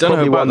 Yeah, I don't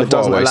know about one that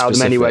doesn't allow specific.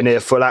 them anywhere near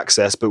full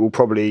access, but will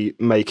probably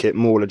make it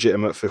more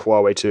legitimate for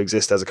Huawei to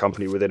exist as a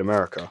company within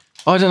America.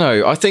 I don't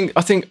know. I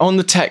think on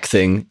the tech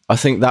thing, I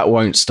think that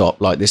won't stop.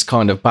 This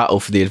kind of battle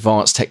for the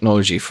advanced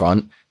technology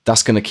front,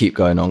 that's going to keep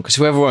going on, because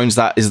whoever owns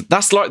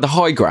that's like the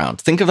high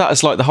ground. Think of that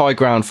as like the high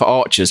ground for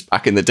archers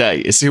back in the day.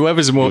 It's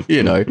whoever's more,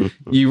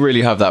 you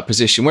really have that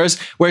position. Whereas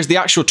the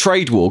actual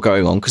trade war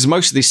going on, because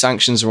most of these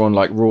sanctions are on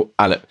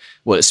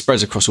it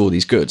spreads across all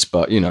these goods,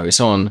 but it's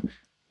on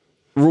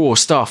raw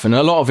stuff, and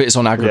a lot of it is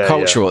on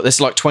agricultural.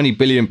 There's like £20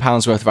 billion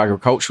worth of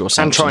agricultural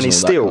sanctions and Chinese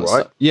steel, right?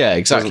 Stuff. Yeah,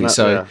 exactly.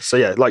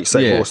 Like you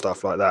say, raw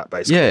stuff like that,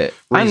 basically. Yeah,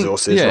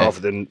 resources rather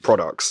than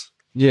products.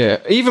 Yeah,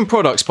 even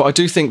products, but I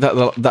do think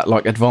that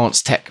like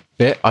advanced tech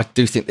bit, I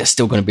do think there's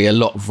still going to be a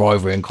lot of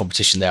rivalry and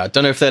competition there. I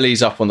don't know if they'll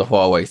ease up on the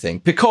Huawei thing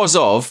because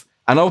of,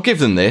 and I'll give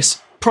them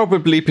this,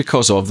 probably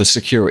because of the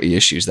security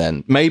issues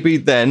then. Maybe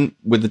then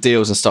with the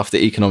deals and stuff,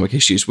 the economic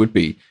issues would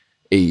be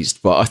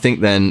eased, but I think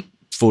then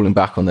falling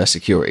back on their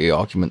security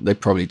argument, they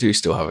probably do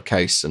still have a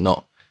case and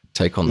not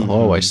take on the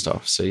Huawei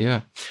stuff. So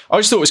yeah, I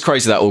just thought it was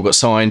crazy that all got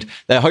signed.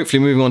 They're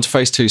hopefully moving on to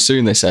phase 2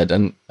 soon, they said,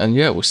 and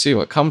yeah, we'll see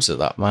what comes of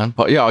that, man.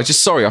 But yeah, I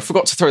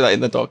forgot to throw that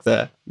in the dock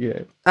there. Yeah,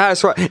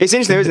 that's right. It's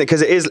interesting, isn't it?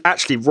 Because it is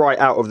actually right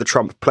out of the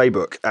Trump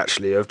playbook,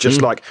 actually, of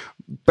just like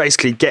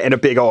basically getting a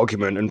big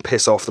argument and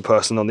piss off the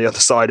person on the other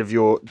side of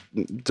your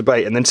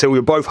debate, and until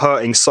you're both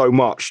hurting so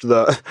much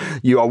that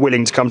you are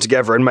willing to come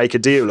together and make a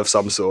deal of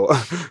some sort.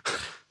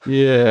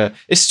 Yeah,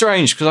 it's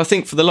strange because I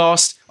think for the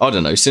last, I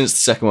don't know, since the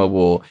Second World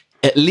War,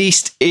 at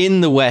least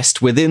in the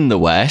West, within the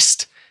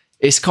West,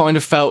 it's kind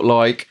of felt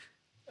like,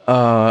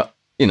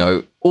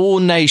 all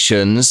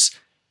nations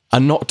are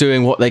not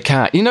doing what they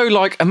can.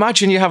 Like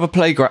imagine you have a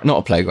playground, not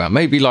a playground,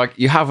 maybe like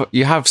you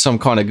have some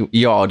kind of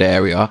yard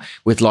area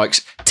with like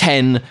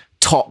 10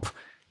 top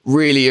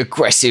really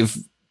aggressive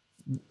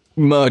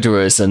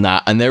murderers and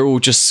that, and they're all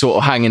just sort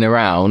of hanging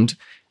around.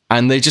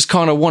 And they just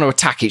kind of want to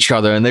attack each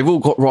other, and they've all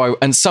got right,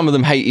 and some of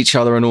them hate each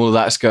other, and all of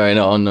that's going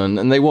on,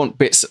 and they want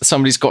bits.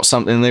 Somebody's got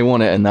something, and they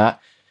want it, and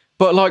that.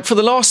 But like for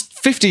the last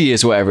 50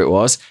 years, whatever it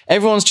was,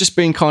 everyone's just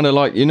been kind of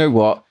like, you know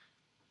what,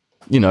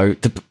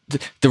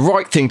 the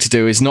right thing to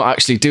do is not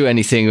actually do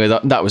anything with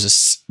that.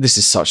 This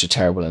is such a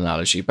terrible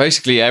analogy.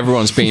 Basically,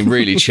 everyone's been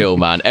really chill,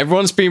 man.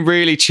 Everyone's been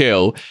really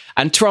chill,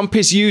 and Trump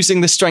is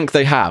using the strength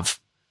they have.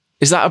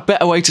 Is that a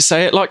better way to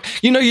say it? Like,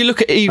 you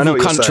look at evil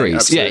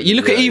countries. Yeah, you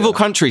look at evil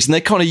countries and they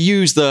kind of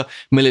use the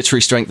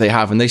military strength they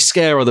have and they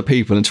scare other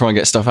people and try and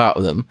get stuff out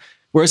of them.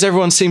 Whereas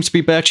everyone seems to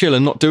be bare chill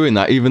and not doing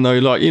that, even though,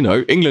 like,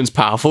 England's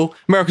powerful,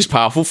 America's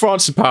powerful,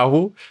 France is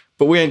powerful.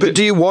 But we ain't. But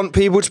do you want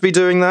people to be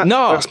doing that?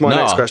 No. That's my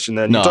next question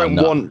then. You don't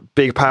want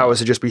big powers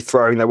to just be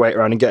throwing their weight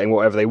around and getting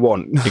whatever they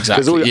want. Exactly.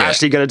 Because all you're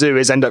actually going to do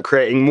is end up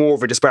creating more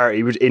of a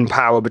disparity in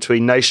power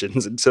between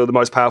nations until the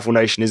most powerful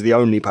nation is the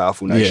only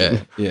powerful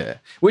nation. Yeah.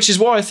 Which is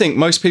why I think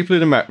most people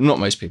in America, not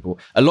most people,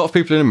 a lot of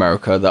people in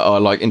America that are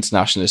like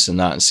internationalists and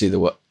that and see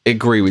the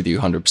agree with you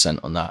 100%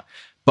 on that.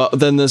 But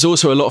then there's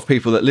also a lot of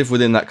people that live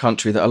within that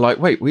country that are like,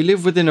 wait, we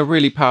live within a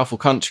really powerful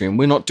country and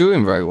we're not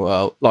doing very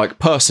well. Like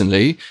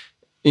personally,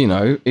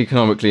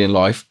 economically in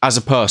life, as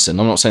a person,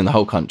 I'm not saying the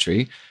whole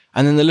country.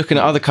 And then they're looking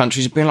at other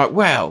countries and being like,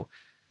 well,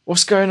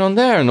 what's going on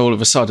there? And all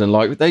of a sudden,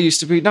 like, they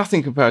used to be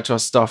nothing compared to our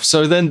stuff.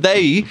 So then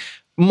they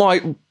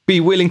might be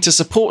willing to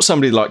support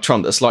somebody like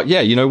Trump that's like, yeah,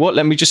 you know what?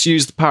 Let me just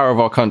use the power of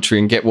our country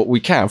and get what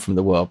we can from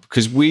the world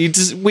because we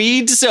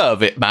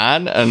deserve it,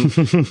 man. And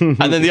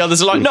then the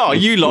others are like, no,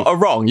 you lot are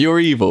wrong.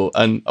 You're evil.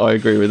 And I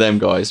agree with them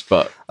guys.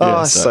 But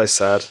so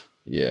sad.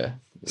 Yeah.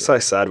 So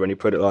sad when you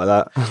put it like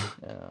that. Yeah,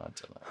 I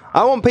don't know.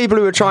 I want people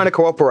who are trying to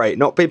cooperate,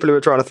 not people who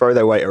are trying to throw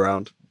their weight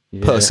around.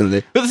 Yeah.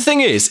 Personally, but the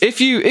thing is,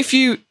 if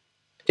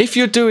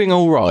you're doing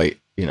all right,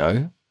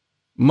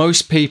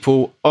 most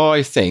people,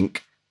 I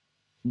think,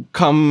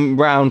 come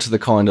round to the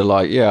kind of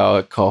like,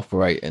 I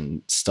cooperate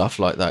and stuff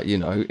like that.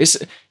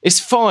 It's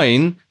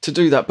fine to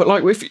do that, but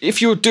like if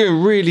you're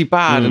doing really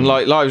bad and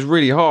like life's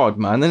really hard,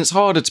 man, then it's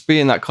harder to be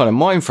in that kind of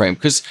mind frame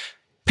because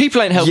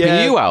people ain't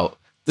helping you out.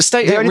 The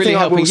state ain't really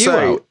helping you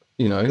out.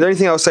 The only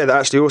thing I'll say that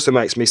actually also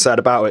makes me sad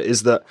about it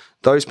is that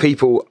those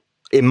people,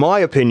 in my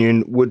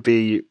opinion, would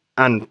be,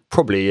 and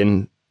probably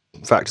in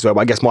fact as well,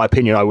 but I guess my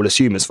opinion I will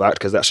assume is fact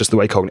because that's just the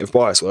way cognitive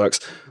bias works.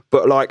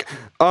 But like,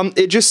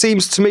 it just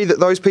seems to me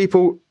that those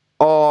people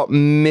are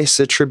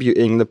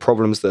misattributing the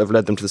problems that have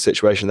led them to the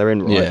situation they're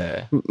in, right?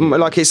 Yeah.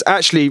 Like it's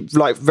actually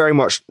like very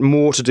much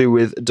more to do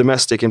with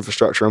domestic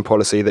infrastructure and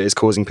policy that is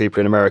causing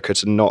people in America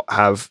to not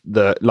have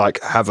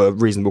have a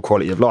reasonable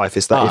quality of life.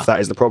 If that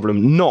is the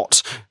problem,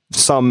 not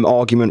some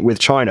argument with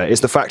China.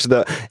 It's the fact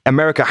that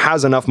America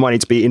has enough money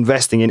to be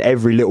investing in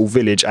every little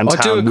village and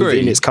town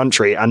within its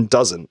country and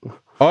doesn't.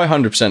 I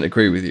 100%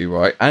 agree with you,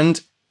 right?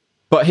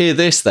 But hear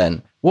this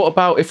then. What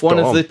about if one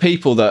of the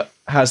people that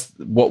has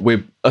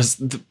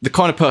the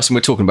kind of person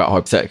we're talking about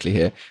hypothetically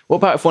here, what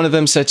about if one of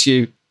them said to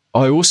you,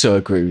 I also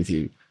agree with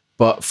you,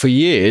 but for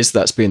years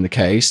that's been the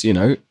case,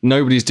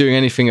 nobody's doing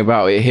anything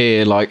about it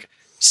here, like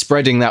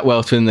spreading that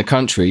wealth in the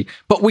country,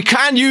 but we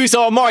can use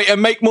our might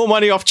and make more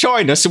money off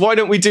China, so why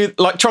don't we do,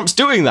 like Trump's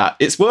doing that,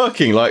 it's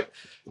working, like,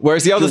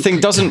 whereas the other thing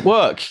doesn't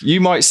work.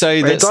 You might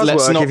say that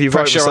let's not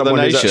pressure other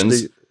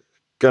nations.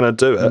 Gonna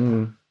do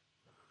it.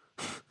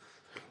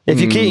 If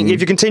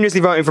you're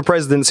continuously voting for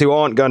presidents who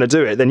aren't going to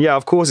do it, then yeah,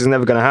 of course it's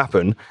never going to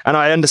happen. And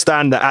I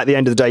understand that at the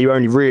end of the day, you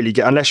only really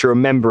get, unless you're a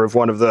member of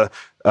one of the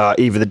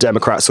either the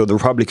Democrats or the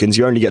Republicans,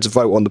 you only get to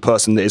vote on the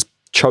person that is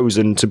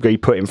chosen to be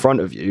put in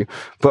front of you.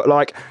 But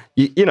like,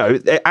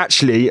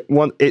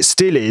 it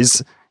still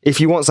is. If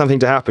you want something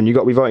to happen, you've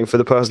got to be voting for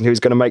the person who's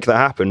going to make that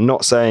happen,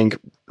 not saying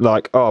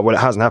like, oh, well, it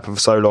hasn't happened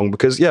for so long.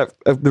 Because, the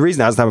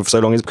reason it hasn't happened for so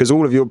long is because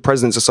all of your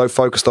presidents are so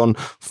focused on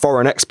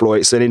foreign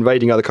exploits and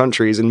invading other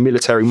countries and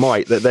military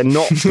might that they're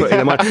not putting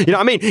their money. You know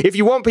what I mean? If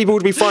you want people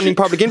to be funding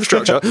public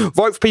infrastructure,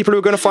 vote for people who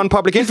are going to fund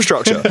public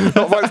infrastructure,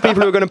 not vote for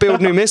people who are going to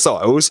build new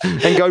missiles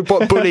and go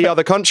bully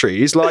other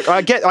countries. Like,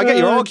 I get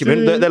your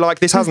argument that they're like,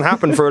 this hasn't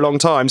happened for a long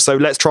time, so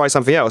let's try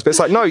something else. But it's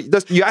like, no,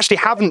 you actually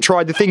haven't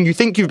tried the thing you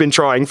think you've been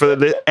trying for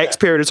the X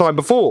period of time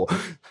before.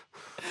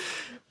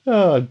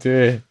 Oh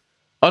dear.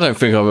 I don't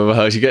think I've ever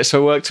heard you get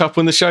so worked up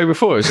on the show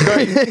before. It's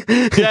great.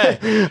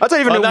 Yeah. I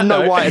don't even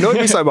know why it annoyed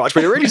me so much,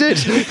 but it really did.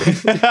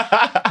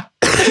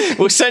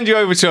 We'll send you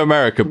over to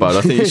America, bud.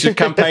 I think you should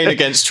campaign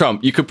against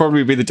Trump. You could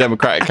probably be the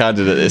Democratic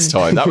candidate this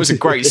time. That was a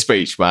great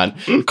speech, man.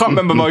 I can't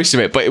remember most of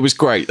it, but it was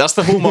great. That's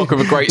the hallmark of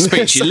a great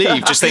speech. You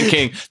leave just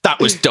thinking, that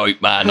was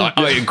dope, man.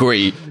 I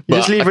agree. You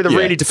just leave with a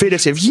really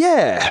definitive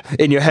yeah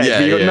in your head,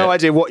 but you've got no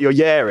idea what you're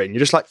yeah-ing. You're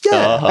just like,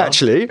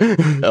 actually.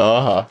 And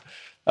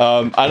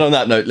on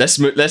that note,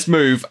 let's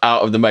move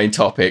out of the main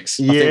topics.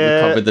 I think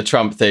we covered the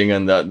Trump thing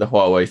and the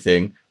Huawei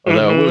thing.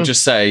 Although I will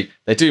just say,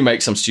 they do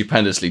make some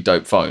stupendously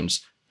dope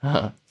phones.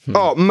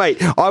 Oh,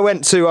 mate, I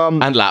went to...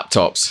 and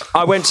laptops.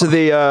 I went to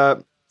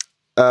the...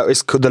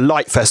 it's called the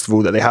Light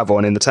Festival that they have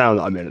on in the town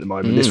that I'm in at the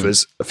moment. This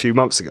was a few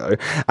months ago.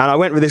 And I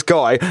went with this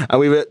guy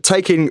and we were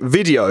taking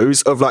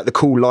videos of like the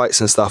cool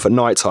lights and stuff at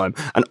night time.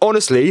 And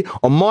honestly,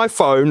 on my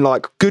phone,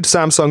 like good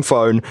Samsung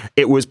phone,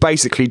 it was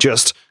basically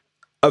just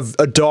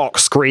a dark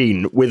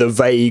screen with a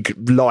vague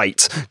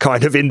light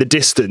kind of in the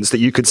distance that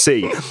you could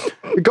see.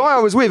 The guy I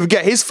was with would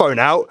get his phone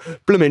out,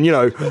 blooming,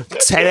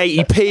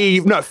 1080p,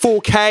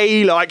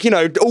 4K, like,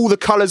 all the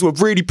colours were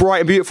really bright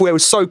and beautiful. It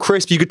was so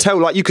crisp. You could tell,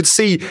 like, you could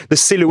see the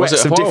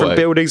silhouettes of different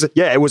buildings.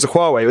 Yeah, it was a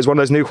Huawei. It was one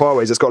of those new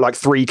Huawei's that's got like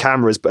 3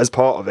 cameras as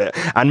part of it.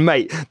 And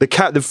mate,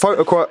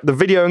 the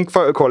video and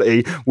photo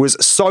quality was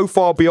so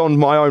far beyond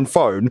my own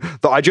phone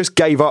that I just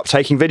gave up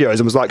taking videos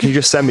and was like, can you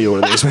just send me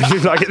all of this?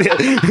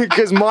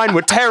 Because mine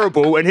were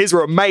terrible and his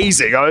were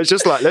amazing. I was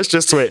just like, let's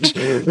just switch.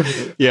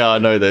 Yeah, I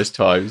know those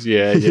times.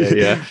 Yeah.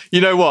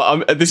 You know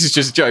what? This is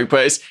just a joke,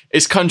 but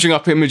it's conjuring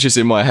up images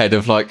in my head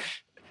of like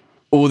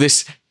all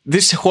this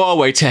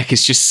Huawei tech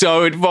is just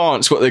so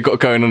advanced, what they've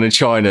got going on in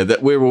China,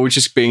 that we're all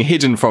just being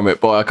hidden from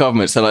it by our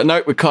governments. They're like,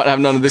 nope, we can't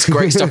have none of this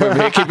great stuff over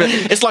here.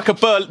 It's like they're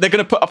going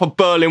to put up a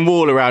Berlin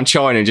Wall around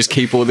China and just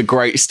keep all the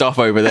great stuff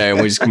over there,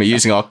 and we're just going to be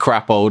using our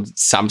crap old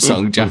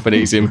Samsung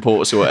Japanese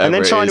imports or whatever. And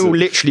then China will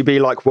literally be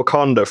like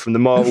Wakanda from the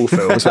Marvel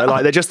films, where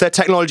like their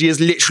technology is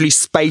literally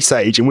space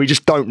age, and we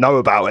just don't know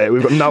about it.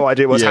 We've got no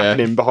idea what's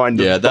happening behind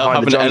the they'll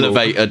have an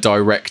elevator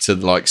direct to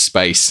like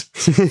space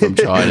from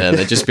China, and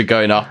they'll just be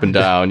going up and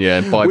down,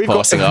 and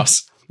bypassing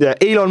us. Yeah,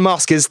 Elon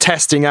Musk is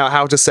testing out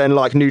how to send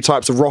like new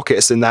types of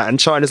rockets and that, and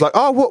China's like,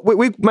 oh, what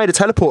we made a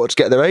teleporter to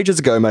get there ages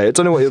ago, mate. I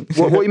don't know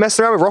what you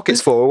messing around with rockets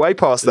for. We're way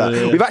past that.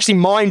 Yeah. We've actually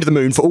mined the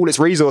moon for all its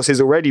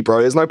resources already,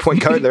 bro. There's no point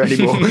going there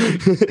anymore.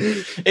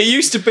 It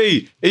used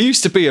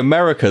to be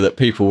America that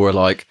people were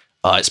like,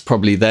 it's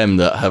probably them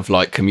that have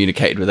like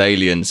communicated with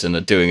aliens and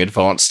are doing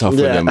advanced stuff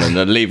with them and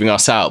are leaving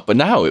us out. But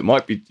now it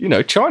might be,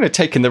 China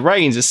taking the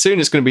reins. As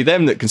soon it's going to be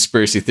them that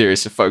conspiracy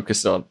theorists are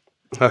focused on.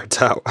 No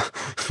doubt.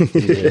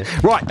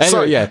 Right,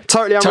 anyway,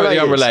 totally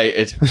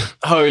unrelated.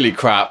 Holy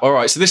crap. All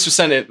right, so this was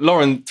sent in.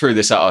 Lauren threw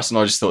this at us, and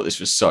I just thought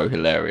this was so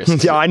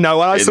hilarious. Yeah, I know.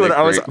 When I saw that,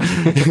 I was...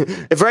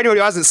 For anyone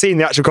who hasn't seen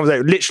the actual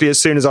conversation, literally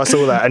as soon as I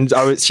saw that,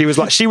 and she was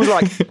like,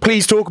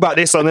 please talk about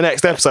this on the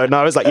next episode. And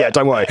I was like, yeah,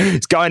 don't worry.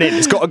 It's going in.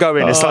 It's got to go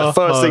in. It's like the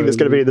first thing that's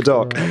going to be in the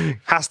doc.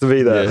 Has to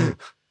be there.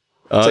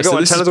 Yeah. So go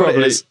on, tell us what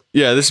it is.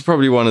 Yeah, this is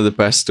probably one of the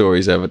best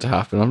stories ever to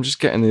happen. I'm just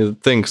getting the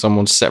thing because I'm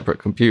on separate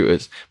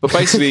computers. But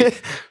basically...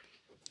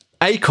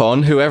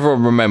 Akon, who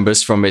everyone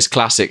remembers from his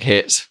classic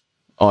hit,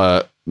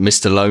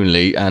 Mr.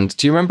 Lonely, and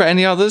do you remember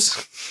any others?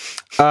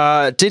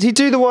 Did he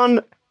do the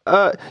one,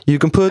 you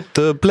can put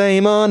the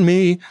blame on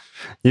me,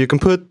 you can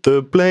put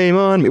the blame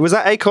on me? Was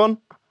that Akon?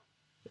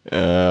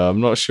 I'm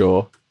not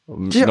sure.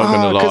 I'm not going to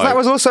lie. Because that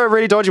was also a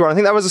really dodgy one. I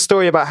think that was a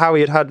story about how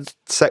he had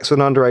sex with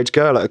an underage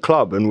girl at a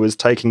club and was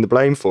taking the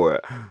blame for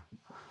it. Are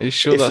you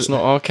sure that's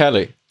not R.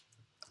 Kelly?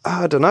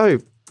 I don't know.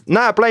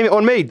 Nah, blame it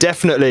on me,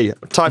 definitely.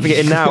 I'm typing it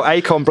in now.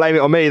 Akon, blame it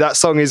on me. That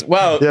song is...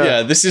 Well,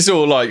 yeah, this is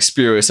all like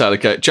spurious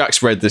allegation.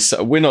 Jack's read this.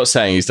 We're not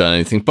saying he's done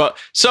anything. But,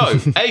 so,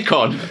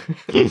 Akon.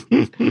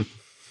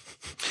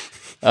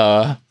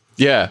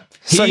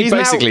 So he's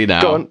basically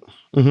now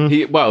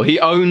he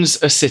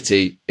owns a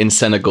city in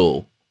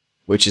Senegal,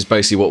 which is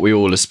basically what we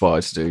all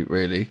aspire to do,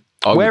 really.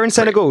 Where in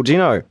Senegal? Do you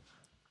know?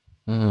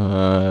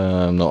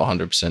 I'm not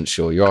 100%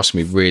 sure. You're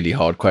asking me really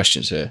hard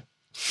questions here.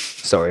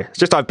 Sorry, it's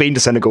just I've been to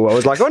Senegal. I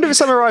was like, I wonder if it's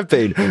somewhere I've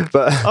been.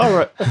 But all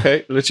right,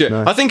 okay, legit.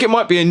 No. I think it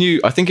might be a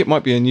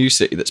new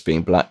city that's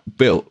being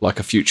built, like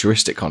a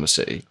futuristic kind of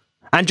city.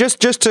 And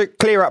just to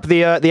clear up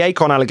the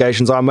Akon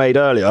allegations I made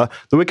earlier,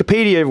 the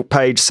Wikipedia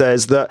page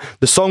says that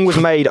the song was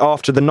made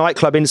after the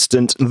nightclub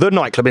incident,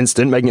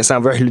 making it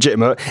sound very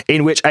legitimate,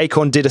 in which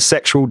Akon did a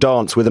sexual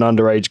dance with an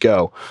underage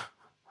girl.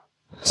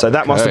 So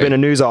that must have been a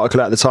news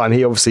article at the time.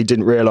 He obviously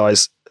didn't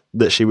realise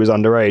that she was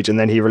underage, and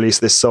then he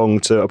released this song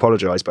to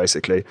apologise,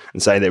 basically,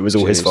 and saying that it was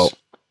all his fault.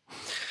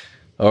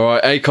 All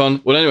right,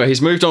 Akon. Well, anyway,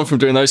 he's moved on from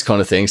doing those kind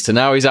of things to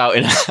now he's out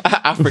in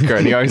Africa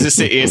and he owns a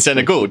city in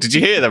Senegal. Did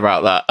you hear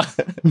about that?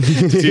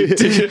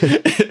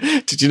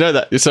 Did you know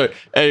that? So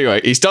anyway,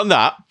 he's done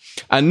that.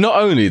 And not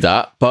only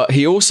that, but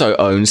he also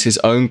owns his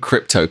own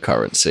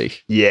cryptocurrency.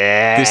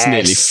 Yeah. This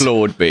nearly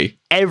floored me.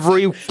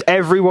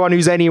 Everyone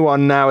who's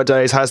anyone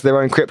nowadays has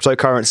their own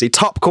cryptocurrency.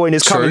 Topcoin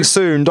is coming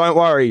soon, don't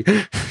worry.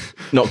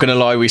 Not going to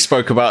lie, we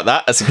spoke about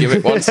that as a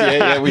gimmick once.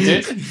 Yeah, we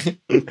did.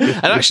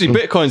 And actually,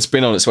 Bitcoin's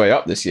been on its way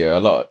up this year a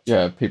lot.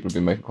 Yeah, people have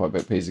been making quite a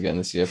bit of peas again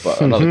this year,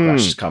 but another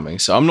crash is coming.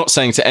 So I'm not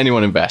saying to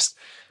anyone invest.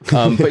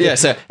 But yeah,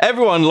 so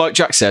everyone, like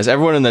Jack says,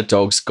 everyone and their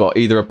dogs got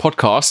either a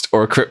podcast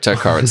or a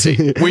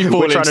cryptocurrency. We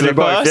fall into the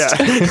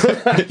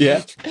first.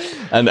 Yeah.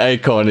 And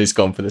Akon is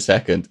gone for the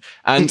second.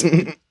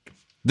 And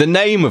the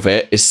name of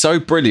it is so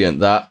brilliant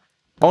that,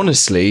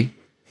 honestly,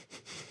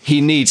 he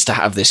needs to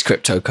have this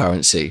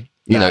cryptocurrency.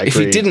 You know, if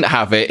he didn't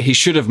have it, he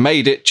should have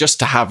made it just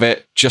to have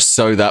it, just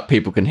so that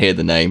people can hear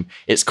the name.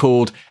 It's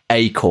called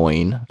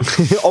Acoin.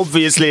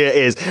 Obviously it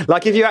is.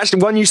 Like, if you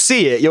actually, when you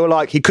see it, you're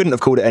like, he couldn't have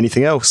called it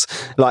anything else.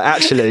 Like,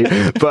 actually,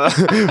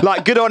 but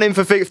like, good on him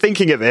for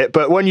thinking of it.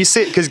 But when you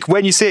see it, because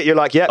when you see it, you're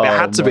like, yeah, it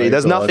had to be.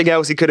 There's nothing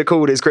else he could have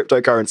called his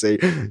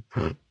cryptocurrency.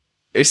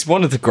 It's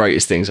one of the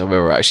greatest things I've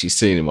ever actually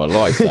seen in my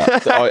life.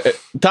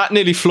 That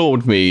nearly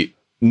floored me.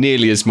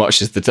 Nearly as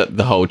much as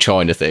the whole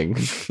China thing,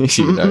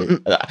 you know,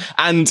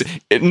 and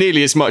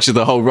nearly as much as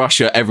the whole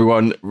Russia,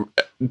 everyone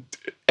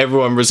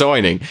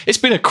resigning. It's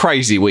been a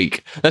crazy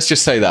week. Let's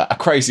just say that, a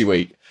crazy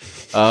week.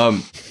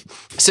 So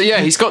yeah,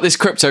 he's got this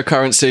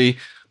cryptocurrency.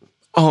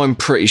 Oh, I'm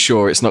pretty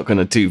sure it's not going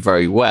to do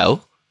very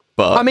well.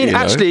 But I mean,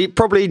 actually,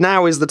 probably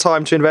now is the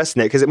time to invest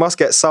in it because it must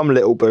get some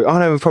little boot. Oh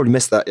no, we've probably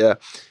missed that. Yeah.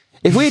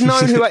 If we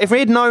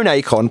had known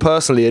Akon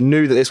personally and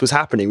knew that this was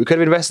happening, we could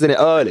have invested in it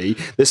early.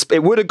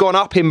 It would have gone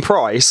up in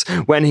price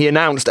when he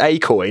announced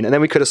Acoin, and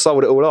then we could have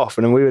sold it all off,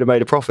 and then we would have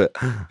made a profit.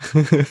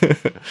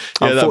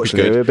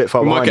 Unfortunately, we're a bit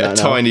far behind. We might get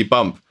a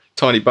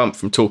tiny bump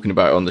from talking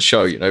about it on the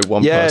show. You know,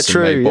 one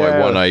person may buy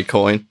one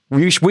Acoin.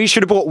 We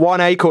should have bought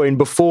one Acoin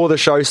before the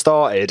show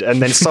started, and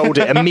then sold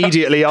it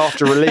immediately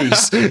after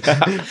release.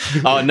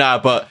 Oh no,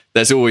 but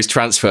there's always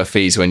transfer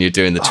fees when you're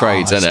doing the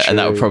trades, isn't it? And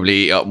that would probably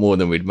eat up more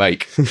than we'd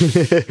make.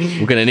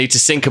 We're going to need to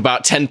sink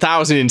about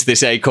 10,000 into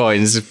this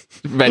Acoin's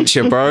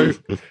venture, bro.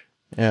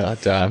 Yeah,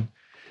 damn.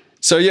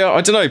 So yeah,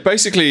 I don't know.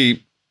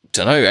 Basically,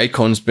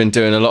 Akon's been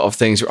doing a lot of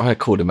things. I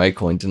called him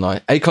Acoin, didn't I?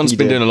 Akon's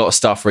been doing a lot of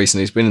stuff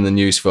recently. He's been in the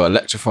news for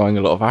electrifying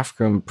a lot of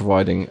Africa and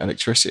providing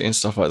electricity and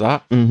stuff like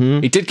that. Mm-hmm.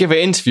 He did give an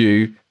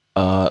interview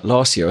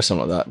last year or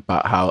something like that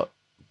about how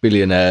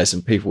billionaires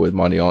and people with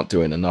money aren't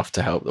doing enough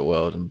to help the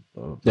world. And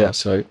blah, blah, blah.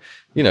 So,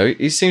 you know,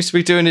 he seems to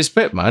be doing his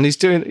bit, man. He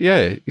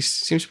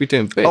seems to be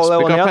doing bits.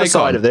 Although on the other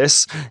side of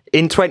this,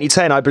 in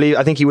 2010,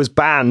 I think he was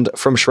banned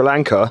from Sri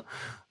Lanka.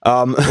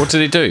 What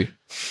did he do?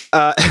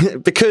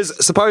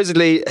 Because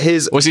supposedly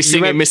was he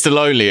singing Mr.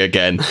 Lonely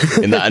again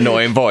in that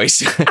annoying voice?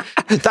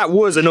 That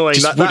was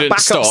annoying. That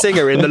backup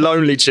singer in the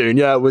Lonely tune,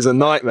 yeah, it was a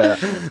nightmare.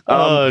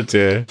 Oh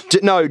dear.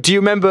 Do you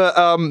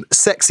remember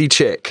Sexy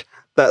Chick?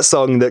 That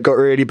song that got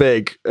really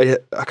big.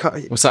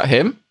 Was that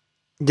him?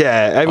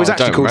 Yeah, it was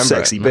actually called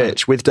Sexy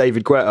Bitch with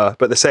David Guetta,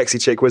 but the Sexy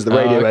Chick was the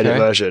radio edit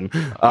version.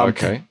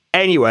 Okay.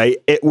 Anyway,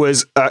 it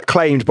was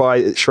claimed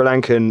by Sri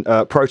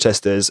Lankan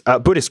protesters,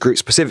 Buddhist groups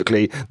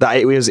specifically, that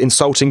it was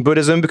insulting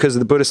Buddhism because of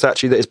the Buddha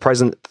statue that is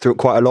present through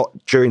quite a lot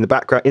in the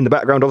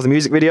background of the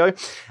music video.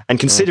 And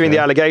considering the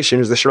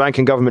allegations, the Sri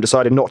Lankan government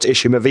decided not to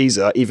issue him a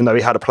visa, even though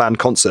he had a planned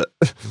concert.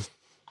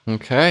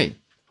 Okay.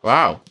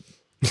 Wow.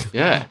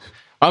 Yeah.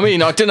 I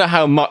mean, I don't know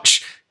how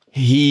much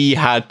he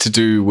had to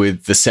do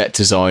with the set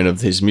design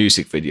of his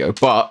music video,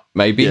 but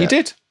maybe he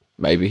did.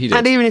 Maybe he did.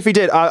 And even if he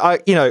did, I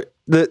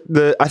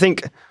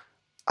think,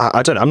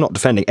 I don't know, I'm not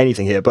defending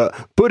anything here, but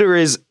Buddha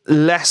is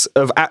less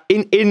of,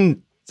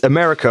 in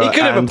America. He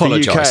could have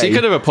apologized. He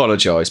could have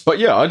apologized, but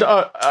yeah,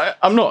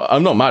 I'm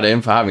not mad at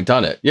him for having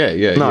done it. Yeah.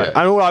 And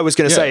all I was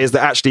going to say is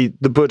that actually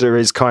the Buddha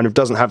is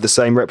doesn't have the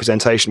same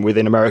representation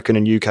within American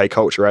and UK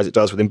culture as it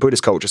does within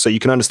Buddhist culture. So you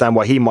can understand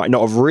why he might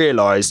not have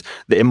realised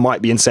that it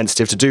might be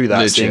insensitive to do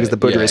that, seeing as the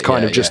Buddha is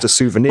just a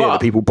souvenir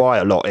that people buy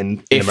a lot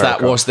in if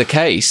America. That was the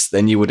case,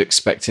 then you would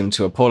expect him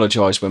to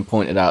apologise when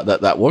pointed out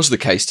that was the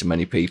case to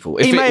many people.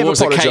 If it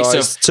was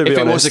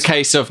a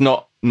case of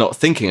not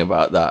thinking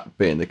about that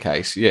being the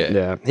case,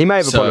 yeah, he may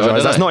have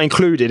apologised. That's not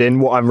included in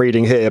what I'm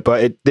reading here,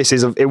 but it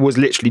was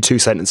literally 2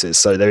 sentences.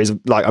 So there is,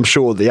 I'm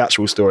sure the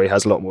actual story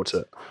has a lot more to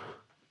it.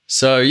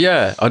 So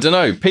yeah, I don't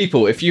know.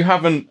 People, if you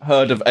haven't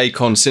heard of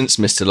Akon since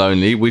Mr.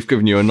 Lonely, we've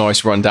given you a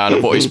nice rundown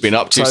of what he's been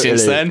up to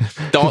since then.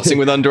 Dancing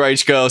with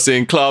underage girls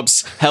in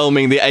clubs,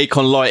 helming the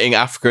Akon Lighting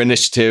Africa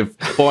Initiative,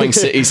 buying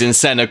cities in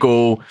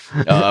Senegal,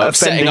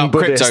 setting up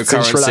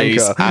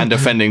cryptocurrencies and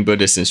offending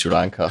Buddhists in Sri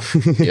Lanka.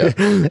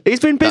 Yeah. He's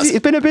been busy.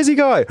 He's been a busy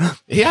guy.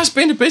 He has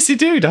been a busy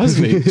dude,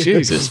 hasn't he?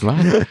 Jesus,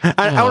 man.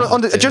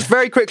 And just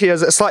very quickly,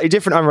 as a slightly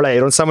different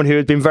unrelated, on someone who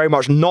had been very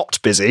much not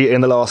busy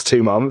in the last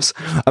 2 months,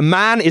 a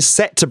man is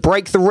set to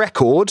break the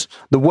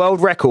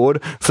world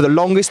record for the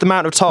longest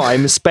amount of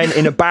time spent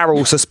in a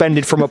barrel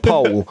suspended from a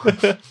pole.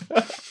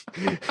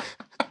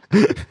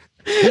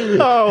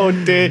 Oh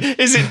dear!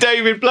 Is it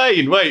David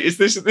Blaine? Wait, is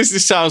this?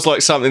 This sounds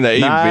like something that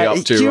he'd be up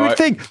to, you right? would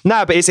think.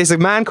 No, but it's a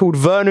man called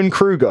Vernon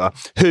Kruger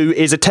who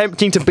is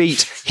attempting to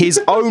beat his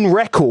own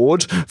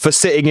record for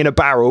sitting in a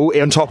barrel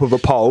on top of a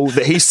pole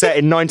that he set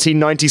in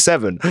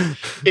 1997.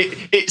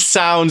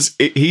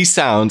 He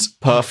sounds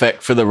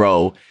perfect for the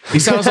role. He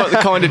sounds like the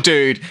kind of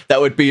dude that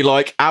would be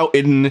like out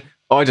in,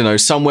 I don't know,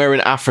 somewhere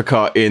in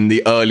Africa in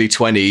the early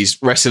 20s,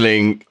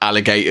 wrestling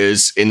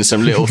alligators in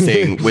some little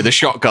thing with a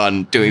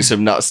shotgun, doing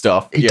some nut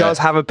stuff. He does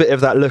have a bit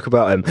of that look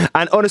about him.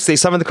 And honestly,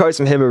 some of the quotes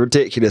from him are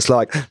ridiculous.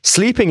 Like,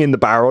 sleeping in the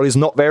barrel is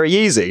not very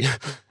easy.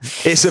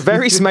 It's a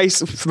very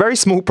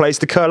small place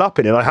to curl up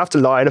in, and I have to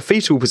lie in a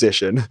fetal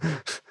position.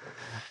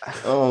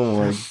 Oh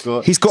my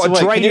god! He's got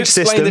a drainage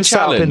system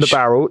set up in the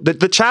barrel.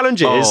 The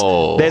challenge is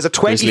there's a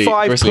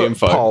 25-foot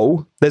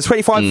pole. There's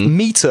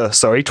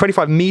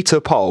 25 meter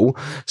pole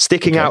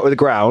sticking out of the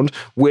ground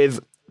with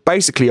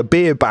basically a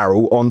beer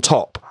barrel on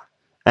top,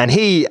 and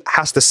he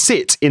has to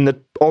sit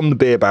on the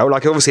beer barrel.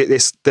 Like, obviously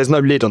there's no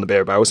lid on the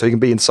beer barrel, so he can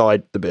be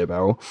inside the beer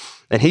barrel,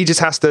 and he just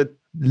has to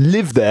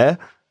live there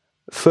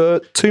for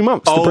 2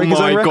 months to break his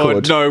own record. Oh my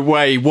god, no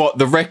way. What?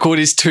 The record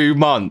is 2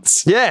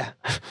 months? Yeah.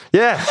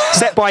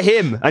 Set by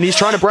him, and he's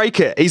trying to break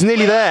it. He's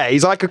nearly there.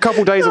 He's like a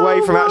couple days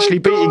away from actually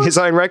beating his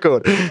own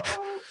record.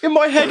 In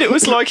my head, it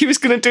was like he was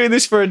going to do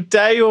this for a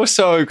day or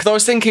so, because I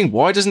was thinking,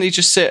 why doesn't he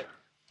just sit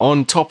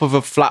on top of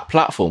a flat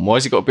platform? Why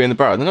has he got to be in the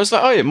barrel? And then I was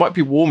like, oh, it might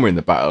be warmer in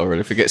the barrel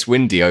if it gets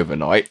windy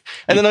overnight.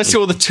 And then I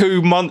saw the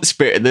 2 months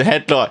bit in the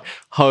headline.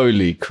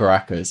 Holy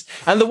crackers.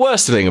 And the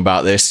worst thing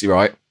about this,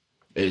 right,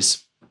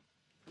 is...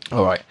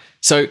 All right.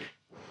 So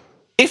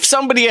if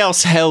somebody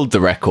else held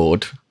the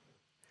record,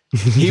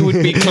 he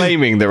would be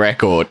claiming the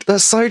record.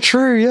 That's so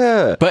true,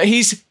 yeah. But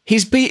he's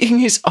beating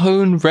his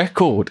own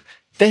record.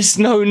 There's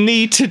no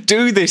need to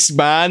do this,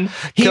 man.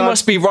 He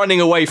must be running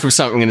away from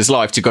something in his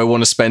life to go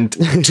want to spend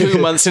 2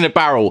 months in a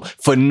barrel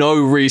for no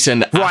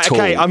reason at all. Right,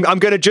 okay, I'm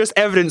going to just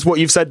evidence what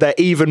you've said there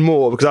even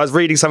more, because I was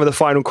reading some of the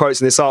final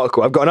quotes in this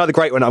article. I've got another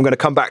great one I'm going to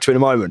come back to in a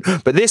moment.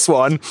 But this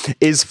one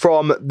is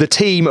from the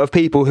team of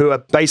people who are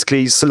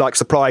basically like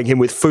supplying him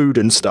with food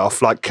and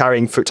stuff, like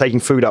taking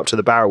food up to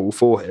the barrel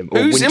for him.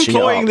 Or who's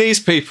employing these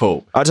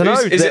people? I don't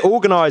know. They're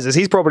organisers.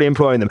 He's probably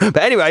employing them.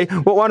 But anyway,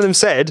 what one of them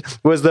said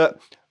was that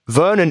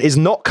Vernon is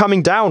not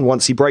coming down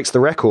once he breaks the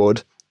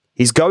record.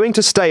 He's going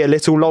to stay a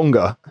little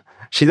longer.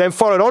 She then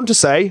followed on to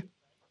say,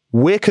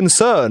 we're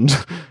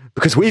concerned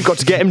because we've got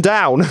to get him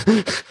down.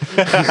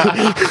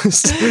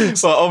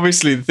 Well,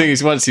 obviously, the thing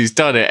is, once he's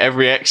done it,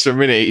 every extra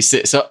minute he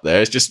sits up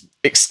there, it just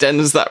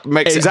extends that,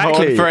 makes it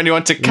hard for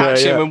anyone to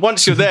catch him. And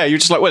once you're there, you're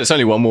just like, well, it's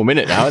only 1 more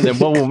minute now, and then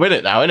 1 more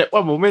minute now, and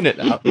 1 more minute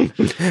now.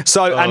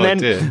 So, and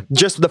then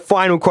just the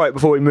final quote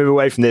before we move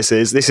away from this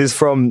is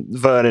from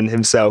Vernon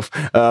himself.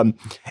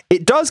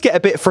 It does get a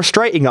bit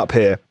frustrating up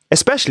here,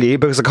 especially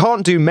because I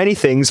can't do many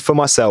things for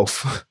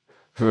myself.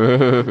 You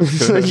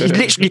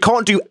literally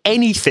can't do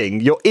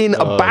anything. You're in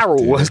a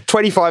barrel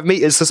 25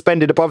 meters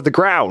suspended above the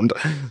ground.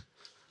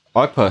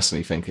 I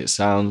personally think it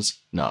sounds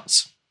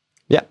nuts.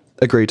 Yeah,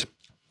 agreed.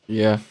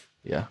 Yeah.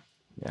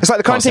 It's like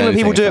the kind of thing when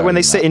people do it when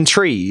they sit in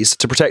trees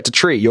to protect a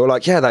tree. You're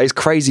like, yeah, that is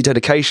crazy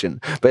dedication.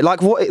 But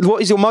like,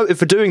 what is your motive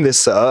for doing this,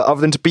 sir,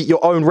 other than to beat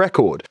your own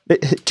record? Do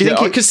you think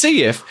I could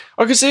see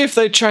if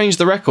they changed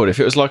the record.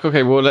 If it was like,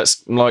 okay, well,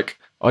 let's like,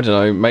 I don't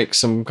know, make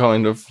some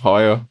kind of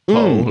higher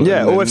pole.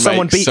 Yeah, or if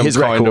someone beat his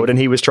record and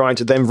he was trying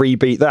to then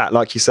rebeat that,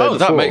 like you said. Oh,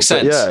 before. that makes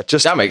sense. But yeah,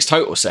 that makes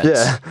total sense.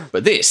 Yeah.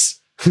 But this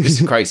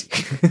is crazy.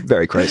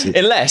 Very crazy.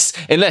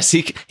 Unless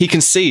he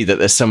can see that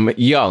there's some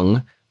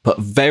young but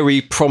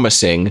very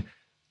promising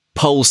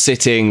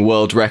pole-sitting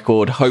world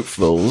record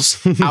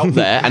hopefuls out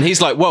there, and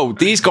he's like, whoa,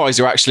 these guys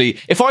are actually,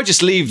 if I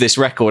just leave this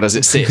record as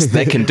it sits,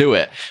 they can do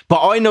it.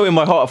 But I know in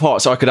my heart of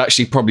hearts I could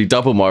actually probably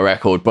double my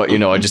record, but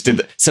I just did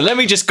that. So let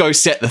me just go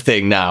set the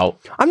thing now.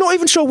 I'm not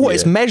even sure what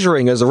it's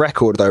measuring as a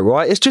record though,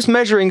 right? It's just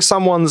measuring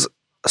someone's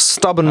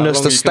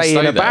stubbornness to stay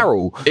in a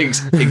barrel.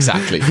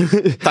 Exactly.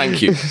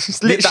 Thank you.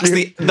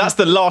 That's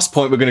the last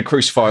point we're going to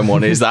crucify him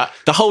on, is that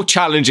the whole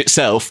challenge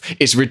itself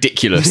is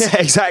ridiculous. Yeah,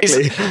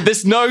 exactly.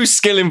 There's no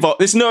skill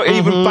involved. There's no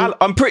even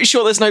I'm pretty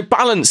sure there's no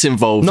balance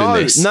involved in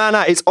this. No,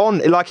 it's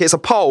on, like, it's a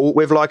pole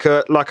with like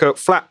a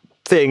flat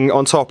thing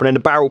on top and then the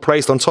barrel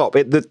placed on top.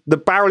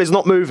 The barrel is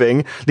not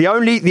moving. The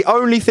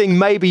only thing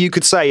maybe you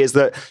could say is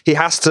that he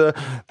has to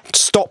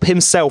stop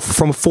himself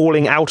from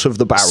falling out of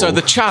the barrel. So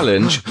the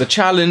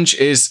challenge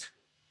is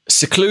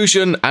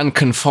seclusion and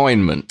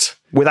confinement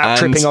without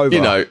tripping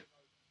over.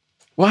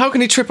 Well, how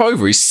can he trip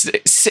over? He's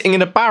sitting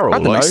in a barrel,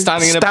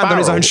 standing in a barrel. Stand on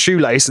his own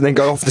shoelace and then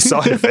go off the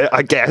side of it,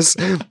 I guess.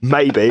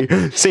 Maybe.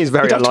 Seems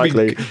very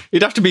unlikely.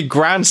 You'd have to be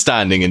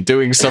grandstanding and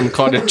doing some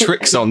kind of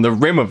tricks on the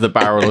rim of the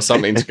barrel or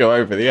something to go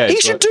over the edge.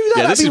 He should do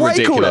that. Yeah, That'd be way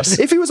ridiculous.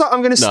 Cooler. If he was like,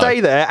 I'm going to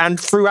stay there and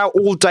throughout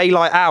all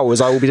daylight hours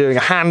I will be doing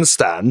a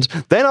handstand,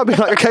 then I'd be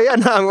like, okay, yeah,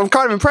 no, I'm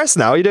kind of impressed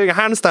now. You're doing a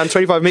handstand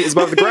 25 meters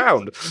above the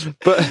ground.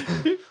 But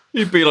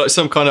You'd be like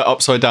some kind of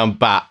upside down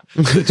bat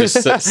that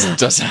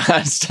just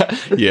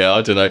yeah,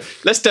 I don't know.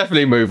 Let's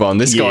definitely move on.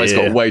 This guy's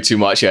got way too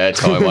much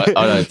airtime.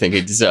 I don't think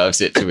he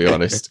deserves it, to be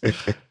honest.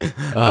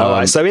 All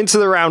right, so into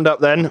the roundup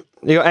then.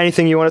 You got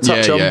anything you want to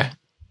touch on? Yeah.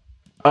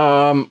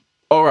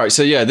 All right,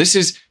 so yeah,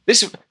 this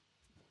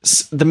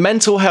the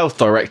mental health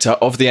director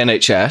of the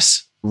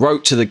NHS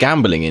wrote to the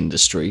gambling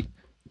industry,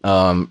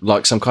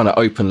 like some kind of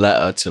open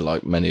letter to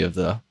like many of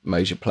the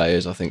major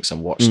players, I think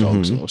some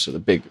watchdogs and also the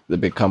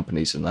big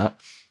companies and that.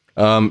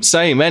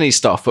 Saying many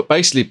stuff, but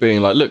basically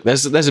being like, look,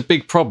 there's a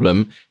big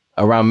problem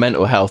around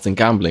mental health and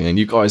gambling, and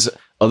you guys,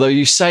 although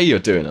you say you're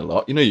doing a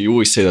lot, you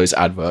always see those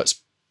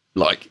adverts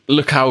like,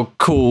 look how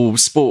cool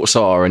sports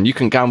are, and you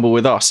can gamble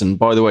with us, and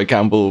by the way,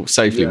 gamble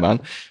safely, man,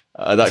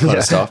 that kind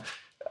of stuff.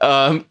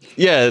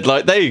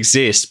 Like they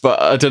exist, but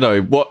I don't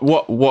know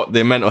what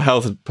the mental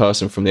health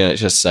person from the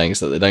NHS is saying is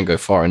that they don't go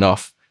far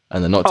enough,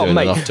 and they're not doing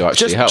enough to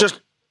actually help.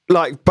 Just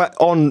like, but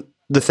on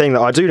the thing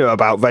that I do know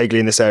about vaguely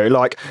in this area,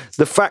 like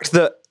the fact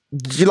that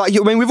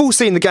we've all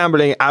seen the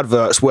gambling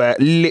adverts where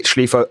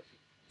literally for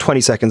 20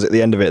 seconds at the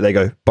end of it, they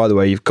go, by the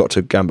way, you've got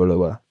to gamble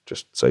aware,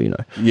 just so you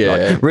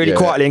know. Really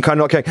quietly and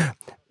kind of like, okay.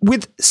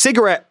 With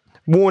cigarette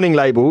warning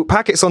label,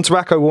 packets on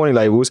tobacco warning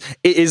labels,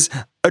 it is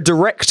a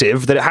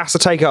directive that it has to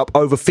take up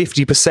over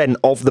 50%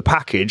 of the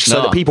package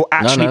so that people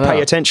actually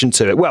pay attention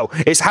to it. Well,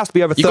 it has to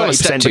be over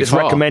 30%, but it's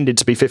recommended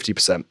to be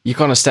 50%. You've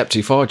gone a step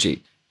too far,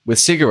 G. With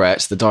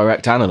cigarettes, the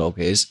direct analogue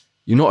is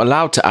you're not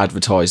allowed to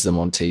advertise them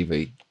on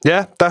TV.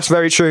 Yeah, that's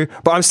very true.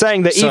 But I'm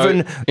saying that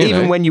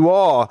even when you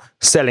are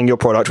selling your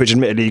product, which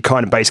admittedly you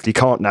kind of basically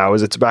can't now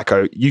as a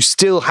tobacco, you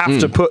still have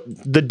to put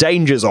the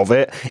dangers of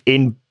it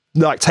in,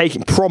 like,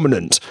 taking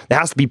prominent. It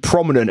has to be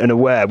prominent and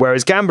aware.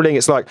 Whereas gambling,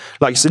 it's like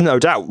no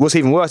doubt. What's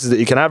even worse is that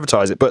you can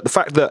advertise it. But the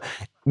fact that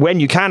when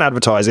you can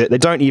advertise it, they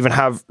don't even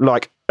have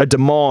like a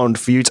demand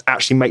for you to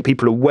actually make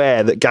people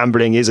aware that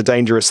gambling is a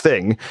dangerous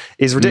thing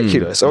is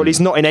ridiculous, or at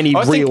least not in any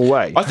real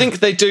way. I think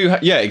they do.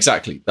 Yeah,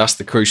 exactly. That's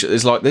the crucial.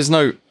 There's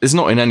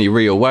not in any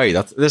real way.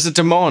 There's a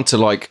demand to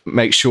like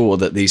make sure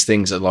that these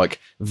things are like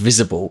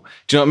visible.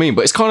 Do you know what I mean?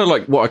 But it's kind of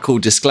like what I call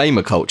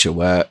disclaimer culture,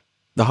 where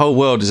the whole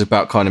world is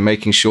about kind of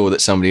making sure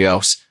that somebody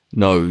else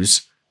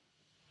knows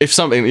if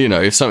something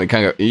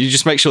can go, you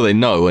just make sure they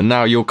know, and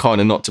now you're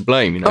kind of not to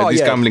blame.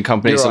 These gambling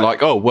companies are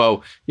like, oh,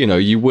 well,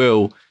 you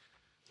will,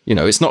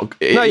 it's not.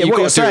 No, what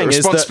you're saying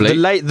is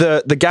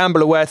that the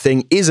gamble aware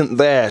thing isn't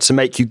there to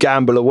make you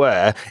gamble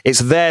aware. It's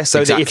there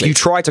so that if you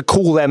try to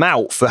call them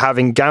out for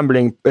having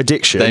gambling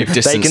addiction, they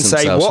can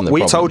say, "What?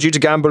 We told you to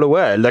gamble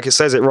aware." Like it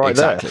says it right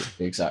there.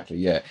 Exactly.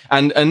 Yeah,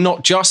 and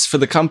not just for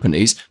the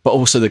companies, but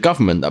also the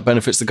government. That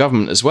benefits the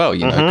government as well.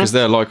 Because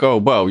they're like, "Oh,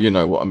 well, you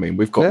know what I mean?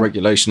 We've got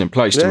regulation in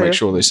place to make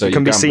sure they say you're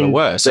gamble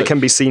aware." So they can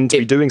be seen to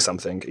be doing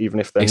something,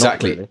 even if they're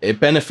not really. It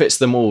benefits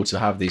them all to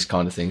have these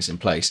kind of things in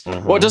place.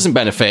 What it doesn't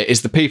benefit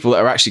is the people that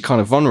are actually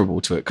kind of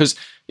vulnerable to it, because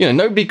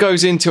nobody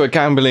goes into a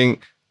gambling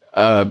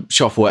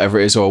shop or whatever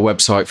it is, or a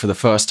website for the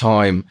first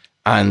time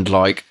and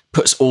like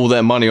puts all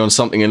their money on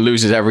something and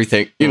loses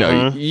everything.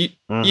 You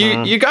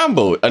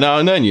gamble, and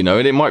then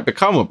and it might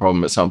become a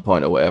problem at some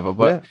point or whatever,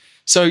 but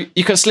so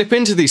you can slip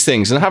into these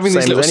things, and having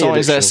these little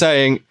signs there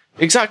saying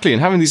and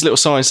having these little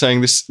signs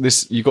saying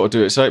this you got to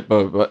do it safe,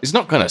 but it's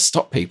not going to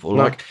stop people.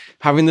 Like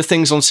having the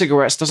things on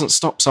cigarettes doesn't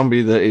stop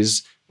somebody that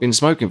is been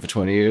smoking for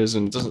 20 years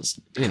and doesn't,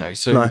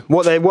 so no.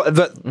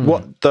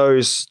 What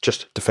those,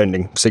 just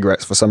defending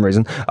cigarettes for some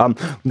reason.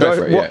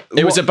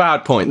 It was a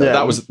bad point.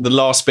 That was the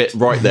last bit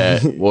right there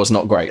was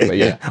not great, but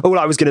yeah. All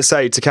I was going to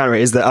say to counter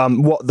it is that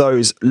what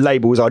those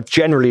labels are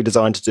generally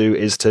designed to do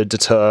is to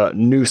deter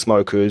new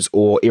smokers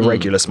or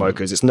irregular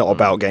smokers. It's not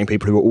about getting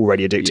people who are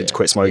already addicted to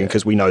quit smoking,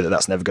 because we know that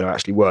that's never going to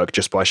actually work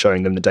just by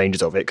showing them the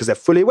dangers of it, because they're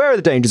fully aware of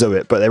the dangers of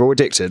it, but they're all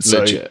addicted,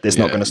 so it's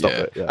not going to stop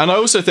it. And I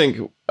also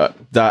think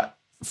that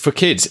for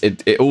kids,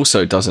 it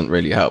also doesn't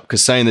really help,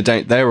 because saying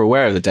they're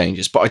aware of the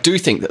dangers. But I do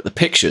think that the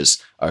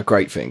pictures are a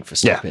great thing for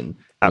stopping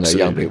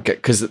young people.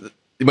 Because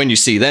when you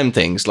see them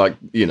things, like,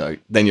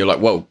 then you're like,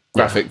 whoa,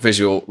 graphic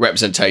visual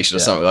representation or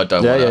something. I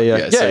don't want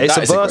that. So it's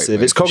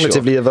aversive. It's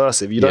cognitively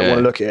aversive. You don't want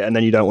to look at it, and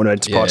then you don't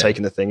want to partake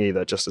in the thing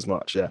either just as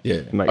much. I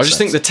just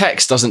think the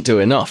text doesn't do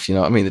enough. You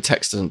know what I mean? The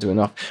text doesn't do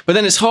enough. But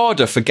then it's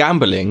harder for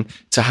gambling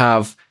to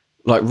have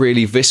like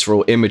really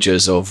visceral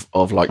images of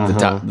like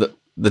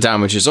the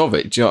damages of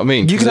it. Do you know what I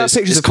mean? You can have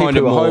pictures of people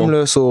who are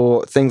homeless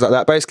or things like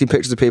that. Basically,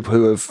 pictures of people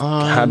who have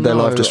had their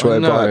life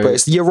destroyed by it.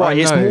 But you're right.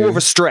 It's more of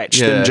a stretch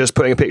than just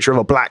putting a picture of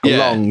a black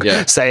lung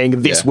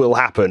saying this will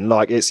happen.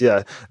 Like it's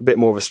a bit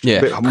more of a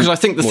stretch. Because I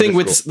think the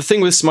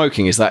thing with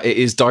smoking is that it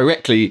is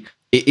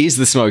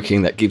the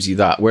smoking that gives you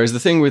that. Whereas the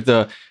thing with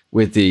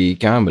the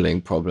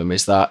gambling problem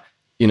is that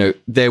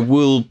there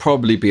will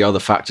probably be other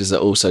factors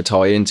that also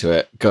tie into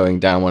it going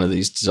down one of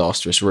these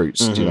disastrous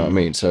routes. Do you know what I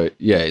mean? So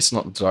it's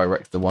not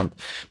direct the one.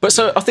 But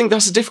so I think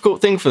that's a difficult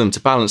thing for them to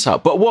balance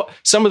out. But what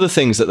some of the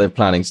things that they're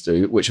planning to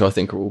do, which I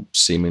think are all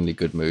seemingly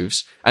good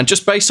moves, and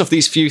just based off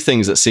these few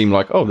things that seem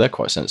like, oh, they're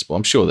quite sensible.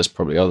 I'm sure there's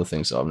probably other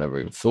things that I've never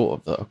even thought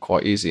of that are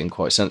quite easy and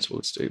quite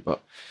sensible to do.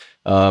 But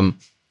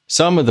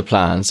some of the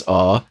plans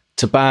are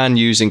to ban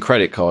using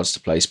credit cards to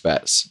place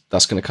bets.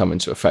 That's going to come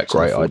into effect.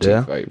 Great on the 14th idea.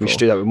 of April. We should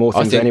do that with more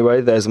things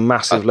anyway. There's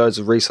massive loads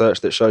of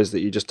research that shows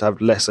that you just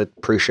have less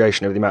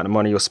appreciation of the amount of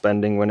money you're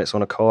spending when it's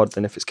on a card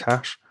than if it's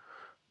cash.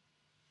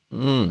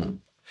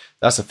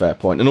 That's a fair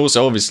point. And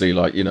also, obviously,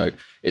 like, you know,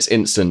 it's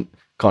instant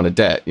kind of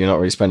debt. You're not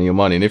really spending your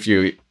money. And if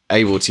you're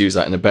able to use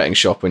that in a betting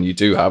shop when you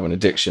do have an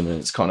addiction, and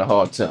it's kind of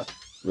hard to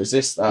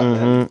resist that,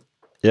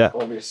 then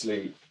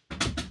obviously...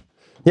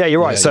 Yeah,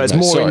 you're right. So it's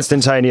more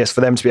instantaneous for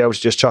them to be able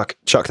to just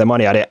chuck their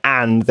money at it,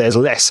 and there's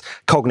less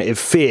cognitive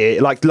fear.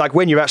 Like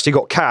when you've actually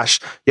got cash,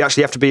 you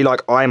actually have to be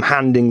like, I'm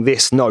handing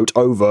this note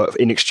over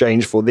in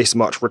exchange for this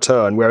much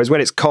return. Whereas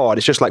when it's card,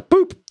 it's just like,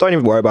 boop, don't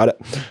even worry about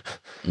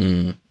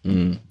it.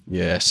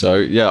 Yeah, so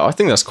yeah, I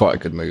think that's quite a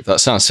good move.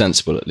 That sounds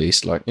sensible, at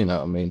least. Like, you know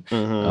what I mean?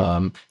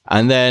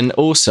 And then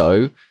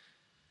also,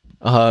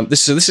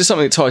 this is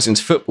something that ties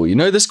into football. You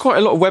know, there's quite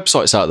a lot of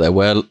websites out there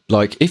where,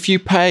 like, if you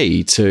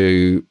pay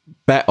to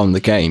bet on the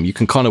game, you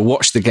can kind of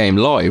watch the game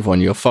live on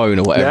your phone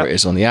or whatever it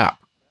is on the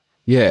app.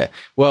 Yeah.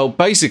 Well,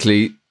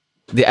 basically,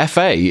 the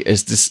FA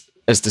has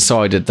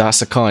decided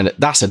that's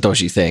a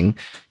dodgy thing,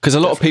 because a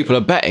lot of people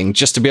are betting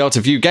just to be able to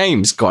view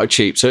games quite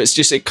cheap. So it's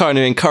just kind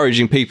of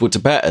encouraging people to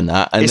bet in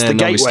that. And it's then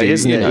the gateway,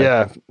 isn't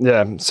it?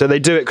 Yeah. So they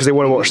do it because they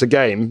want to watch the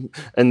game,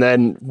 and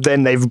then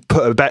they've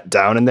put a bet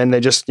down, and then they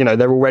just, you know,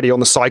 they're already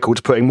on the cycle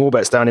to putting more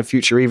bets down in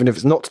future, even if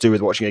it's not to do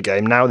with watching a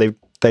game. Now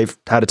they've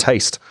had a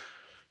taste.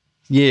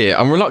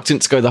 Yeah, I'm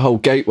reluctant to go the whole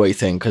gateway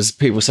thing, because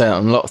people say that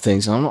on a lot of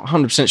things, and I'm not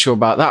 100% sure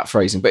about that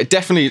phrasing. But it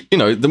definitely, you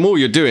know, the more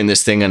you're doing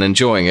this thing and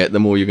enjoying it, the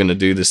more you're going to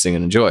do this thing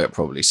and enjoy it,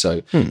 probably.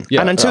 So,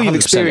 yeah. And until you've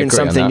experienced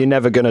something, you're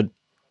never going to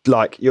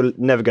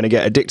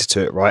get addicted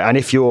to it, right? And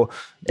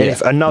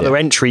if another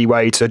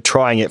entryway to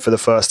trying it for the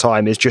first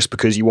time is just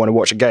because you want to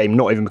watch a game,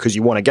 not even because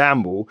you want to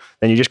gamble,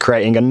 then you're just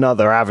creating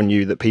another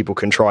avenue that people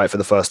can try it for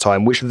the first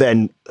time, which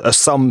then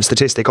some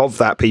statistic of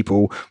that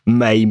people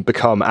may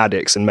become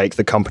addicts and make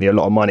the company a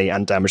lot of money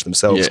and damage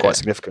themselves quite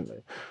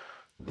significantly.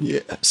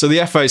 Yeah. So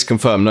the FA's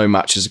confirmed no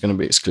matches are going to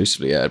be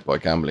exclusively aired by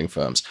gambling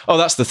firms. Oh,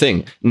 that's the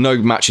thing. No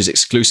matches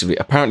exclusively.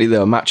 Apparently there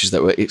were matches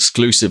that were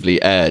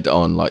exclusively aired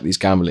on like these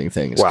gambling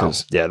things. Wow.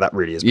 Yeah, that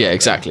really is. Yeah,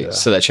 exactly. Yeah.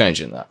 So they're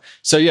changing that.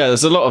 So yeah,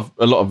 there's a lot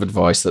of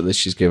advice that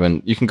this is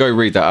given. You can go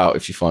read that out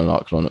if you find an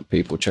article on it.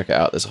 People check it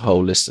out. There's a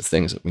whole list of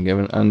things that have been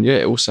given, and yeah,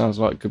 it all sounds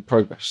like good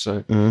progress.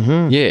 So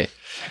yeah.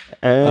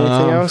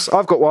 Anything else?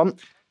 I've got one.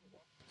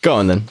 Go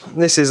on then.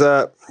 This is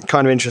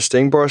kind of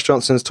interesting. Boris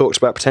Johnson's talked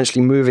about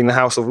potentially moving the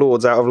House of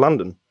Lords out of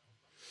London.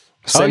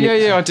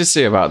 I did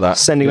see about that.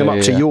 Sending them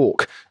up to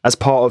York as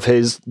part of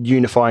his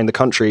unifying the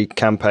country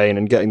campaign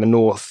and getting the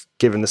North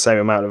given the same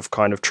amount of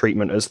kind of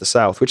treatment as the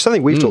South, which is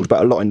something we've talked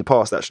about a lot in the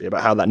past, actually,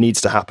 about how that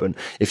needs to happen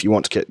if you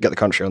want to get the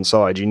country on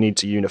side. You need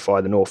to unify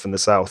the North and the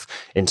South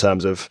in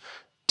terms of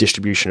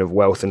distribution of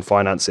wealth and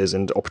finances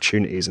and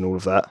opportunities and all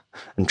of that,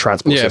 and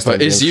transport systems. Yeah,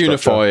 but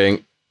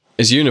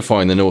is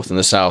unifying the North and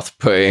the South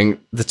putting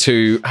the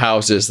two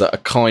houses that are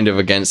kind of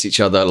against each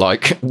other,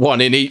 like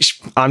one in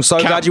each? I'm so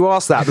glad you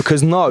asked that,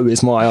 because no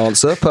is my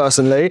answer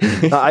personally.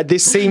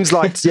 This seems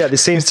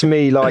to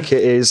me like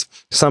it is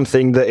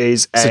something that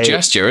is a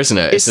gesture, isn't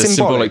it? It's a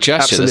symbolic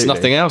gesture. Absolutely. There's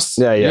nothing else.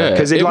 Yeah.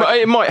 Because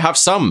it might have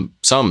some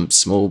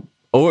small.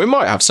 Or it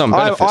might have some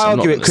benefits. I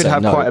argue it could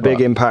have quite a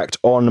big impact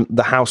on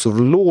the House of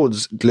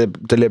Lords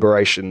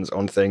deliberations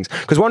on things.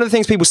 Because one of the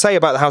things people say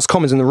about the House of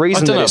Commons, and the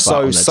reason that it's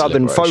so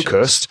southern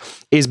focused,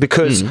 is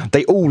because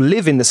they all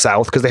live in the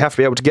South, because they have to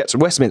be able to get to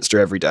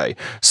Westminster every day.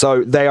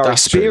 So they are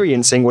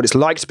experiencing what it's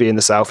like to be in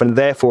the South, and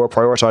therefore are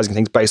prioritising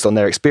things based on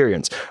their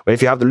experience. But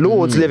if you have the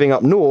Lords living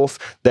up north,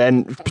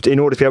 then in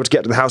order to be able to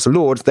get to the House of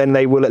Lords, then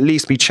they will at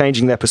least be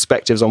changing their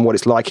perspectives on what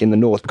it's like in the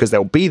north, because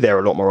they'll be there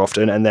a lot more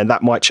often, and then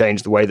that might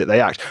change the way that they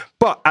act.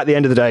 But at the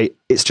end of the day,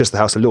 it's just the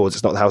House of Lords.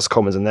 It's not the House of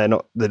Commons, and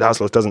the House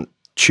of Lords doesn't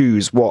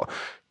choose what,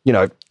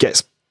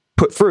 gets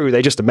put through.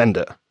 They just amend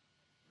it.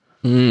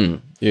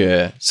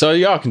 Yeah. So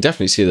yeah, I can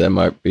definitely see there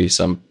might be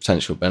some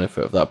potential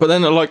benefit of that. But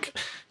then, like,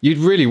 you'd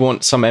really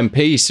want some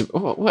MPs.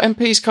 What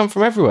MPs come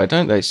from everywhere,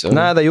 don't they? So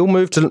they all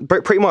move to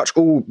pretty much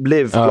all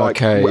live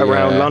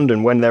around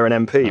London when they're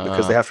an MP,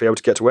 because they have to be able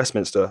to get to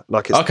Westminster.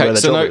 Like it's where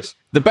their job is.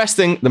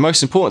 The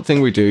most important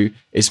thing we do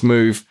is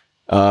move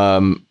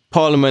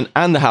Parliament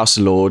and the House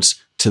of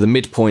Lords to the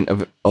midpoint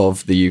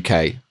of the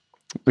UK,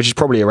 which is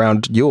probably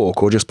around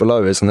York or just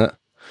below, isn't it?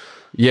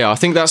 Yeah, I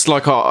think that's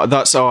like our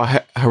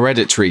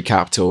hereditary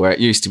capital, where it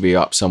used to be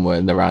up somewhere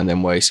in around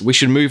them ways. So we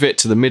should move it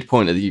to the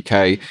midpoint of the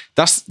UK.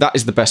 That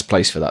is the best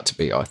place for that to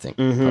be, I think,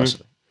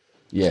 personally.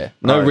 Yeah,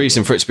 no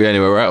reason for it to be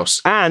anywhere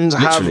else. And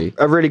literally have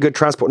a really good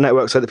transport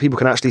network so that people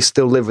can actually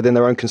still live within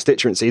their own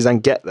constituencies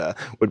and get there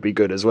would be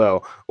good as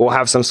well. Or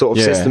have some sort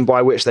of system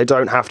by which they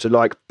don't have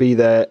to be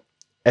there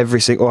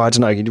every single, I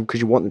don't know, because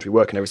you want them to be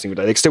working every single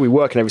day. They can still be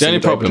working every single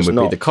day. The only problem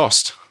would be the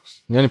cost.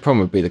 The only problem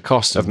would be the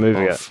cost of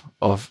moving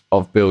of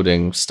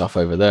building stuff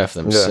over there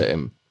for them to sit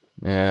in.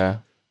 Yeah,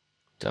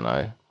 don't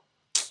know.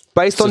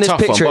 Based on It's this a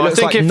tough picture, one, it but I looks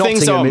think like if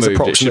things Nottingham are is moved, it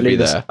should approximately be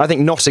this. there. I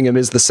think Nottingham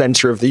is the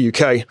centre of the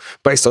UK,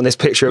 based on this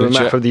picture of a map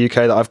Legit. of the UK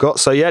that I've got.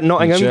 So yeah,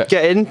 Nottingham, Legit.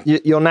 get in.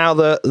 You're now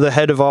the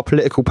head of our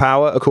political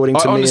power, according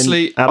to me.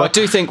 Honestly, and Ada. I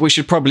do think we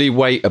should probably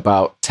wait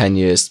about 10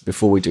 years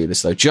before we do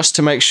this, though, just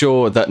to make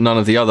sure that none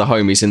of the other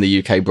homies in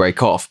the UK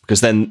break off,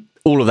 because then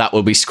all of that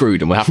will be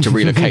screwed and we'll have to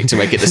relocate to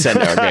make it the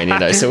centre again, you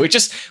know. So we'll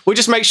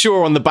just make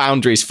sure on the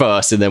boundaries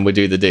first, and then we'll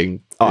do the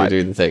thing. We'll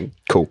do the thing.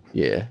 Cool.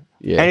 Yeah.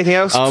 Anything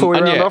else before we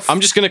and round off?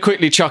 I'm just going to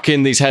quickly chuck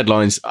in these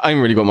headlines. I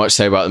haven't really got much to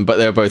say about them, but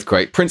they're both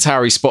great. Prince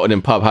Harry spotted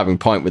in pub having a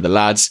pint with the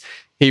lads.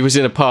 He was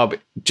in a pub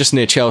just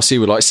near Chelsea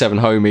with like 7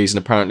 homies, and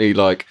apparently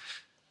like,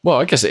 well,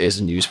 I guess it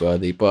is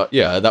newsworthy, but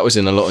yeah, that was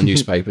in a lot of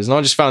newspapers, and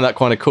I just found that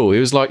kind of cool. He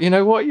was like, you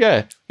know what?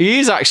 Yeah, he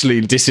is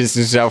actually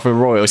distancing himself from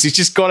royals. He's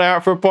just gone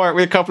out for a pint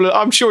with a couple of.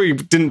 I'm sure he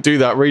didn't do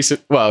that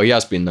recent. Well, he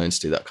has been known to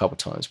do that a couple of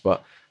times,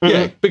 but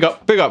yeah, big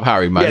up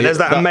Harry, man. Yeah, there's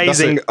that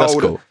amazing that's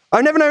old. cool.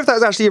 I never know if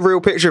that's actually a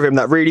real picture of him.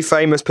 That really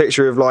famous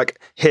picture of like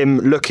him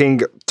looking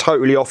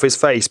totally off his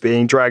face,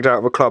 being dragged out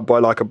of a club by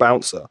like a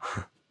bouncer.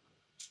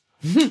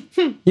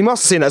 You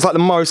must have seen that. It's like the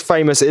most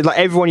famous. Like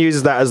everyone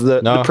uses that as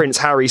the Prince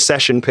Harry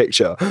session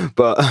picture,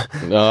 but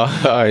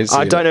I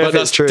don't know if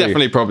it's true.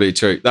 Definitely, probably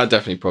true. That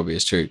definitely probably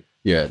is true.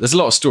 Yeah, there's a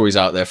lot of stories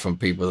out there from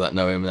people that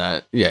know him.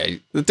 That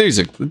the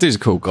dude's a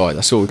cool guy.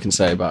 That's all we can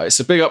say about it.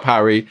 So big up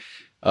Harry.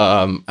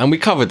 And we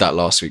covered that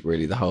last week,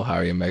 really, the whole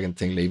Harry and Meghan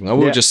thing leaving. I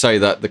will just say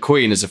that the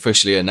Queen has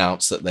officially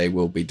announced that they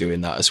will be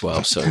doing that as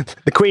well. So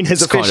the Queen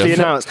has officially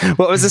announced.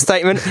 What was the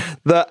statement?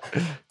 That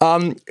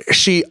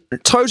she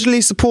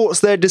totally supports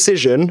their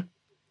decision,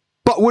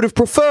 but would have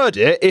preferred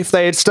it if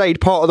they had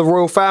stayed part of the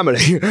royal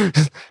family.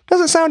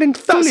 Doesn't sound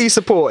fully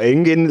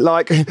supporting.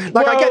 I get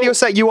what you're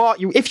saying.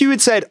 If you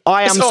had said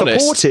I am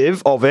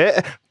supportive of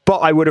it, but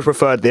I would have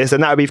preferred this,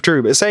 and that would be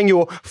true. But saying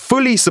you're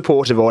fully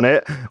supportive of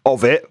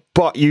it,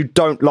 but you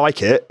don't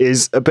like it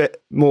is a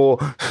bit more.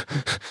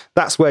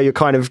 That's where you're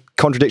kind of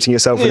contradicting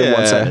yourself within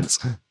one sentence.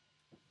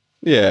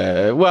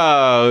 Yeah,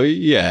 well,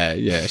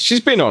 yeah. She's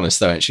been honest,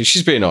 though, hasn't she?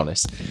 She's been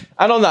honest.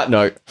 And on that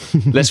note,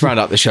 let's round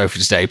up the show for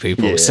today,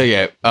 people. Yeah. So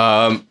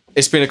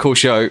it's been a cool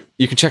show.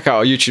 You can check out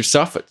our YouTube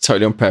stuff at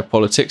Totally Unprepared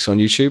Politics on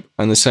YouTube,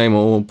 and the same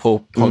on all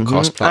podcast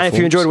platforms. And if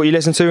you enjoyed what you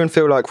listened to and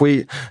feel like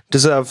we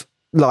deserve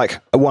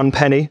like a 1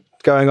 penny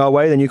going our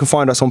way, then you can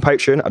find us on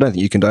Patreon. I don't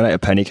think you can donate a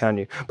penny, can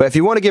you? But if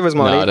you want to give us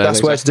money,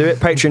 that's where to do it.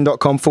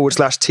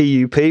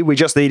 Patreon.com/TUP. We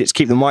just need it to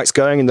keep the mics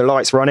going and the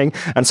lights running,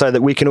 and so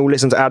that we can all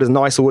listen to Ada's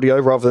nice audio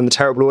rather than the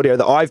terrible audio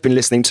that I've been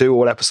listening to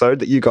all episode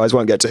that you guys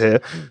won't get to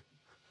hear.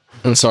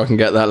 And so I can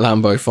get that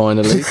Lambo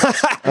finally.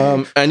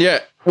 And yeah,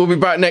 we'll be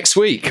back next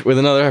week with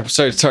another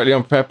episode of Totally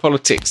Unprepared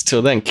Politics.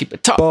 Till then, keep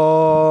it tough.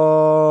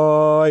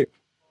 Bye.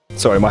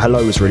 Sorry, my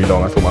hello was really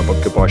long. I thought my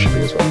goodbye should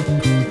be as well.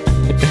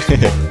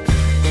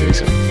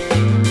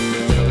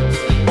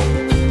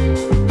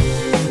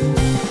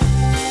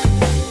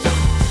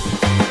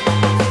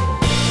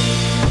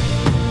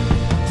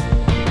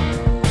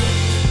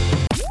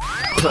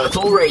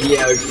 Purple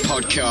Radio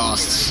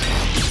Podcasts.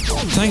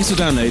 Thanks for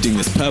downloading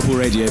this Purple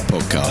Radio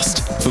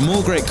podcast. For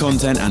more great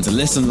content and to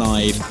listen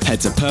live,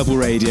 head to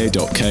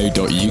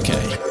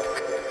purpleradio.co.uk.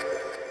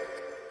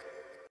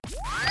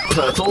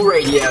 Purple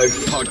Radio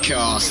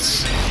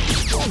Podcasts.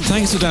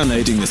 Thanks for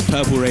downloading this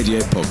Purple Radio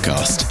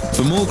podcast.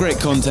 For more great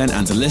content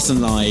and to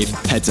listen live,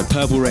 head to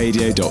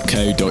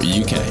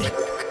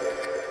purpleradio.co.uk.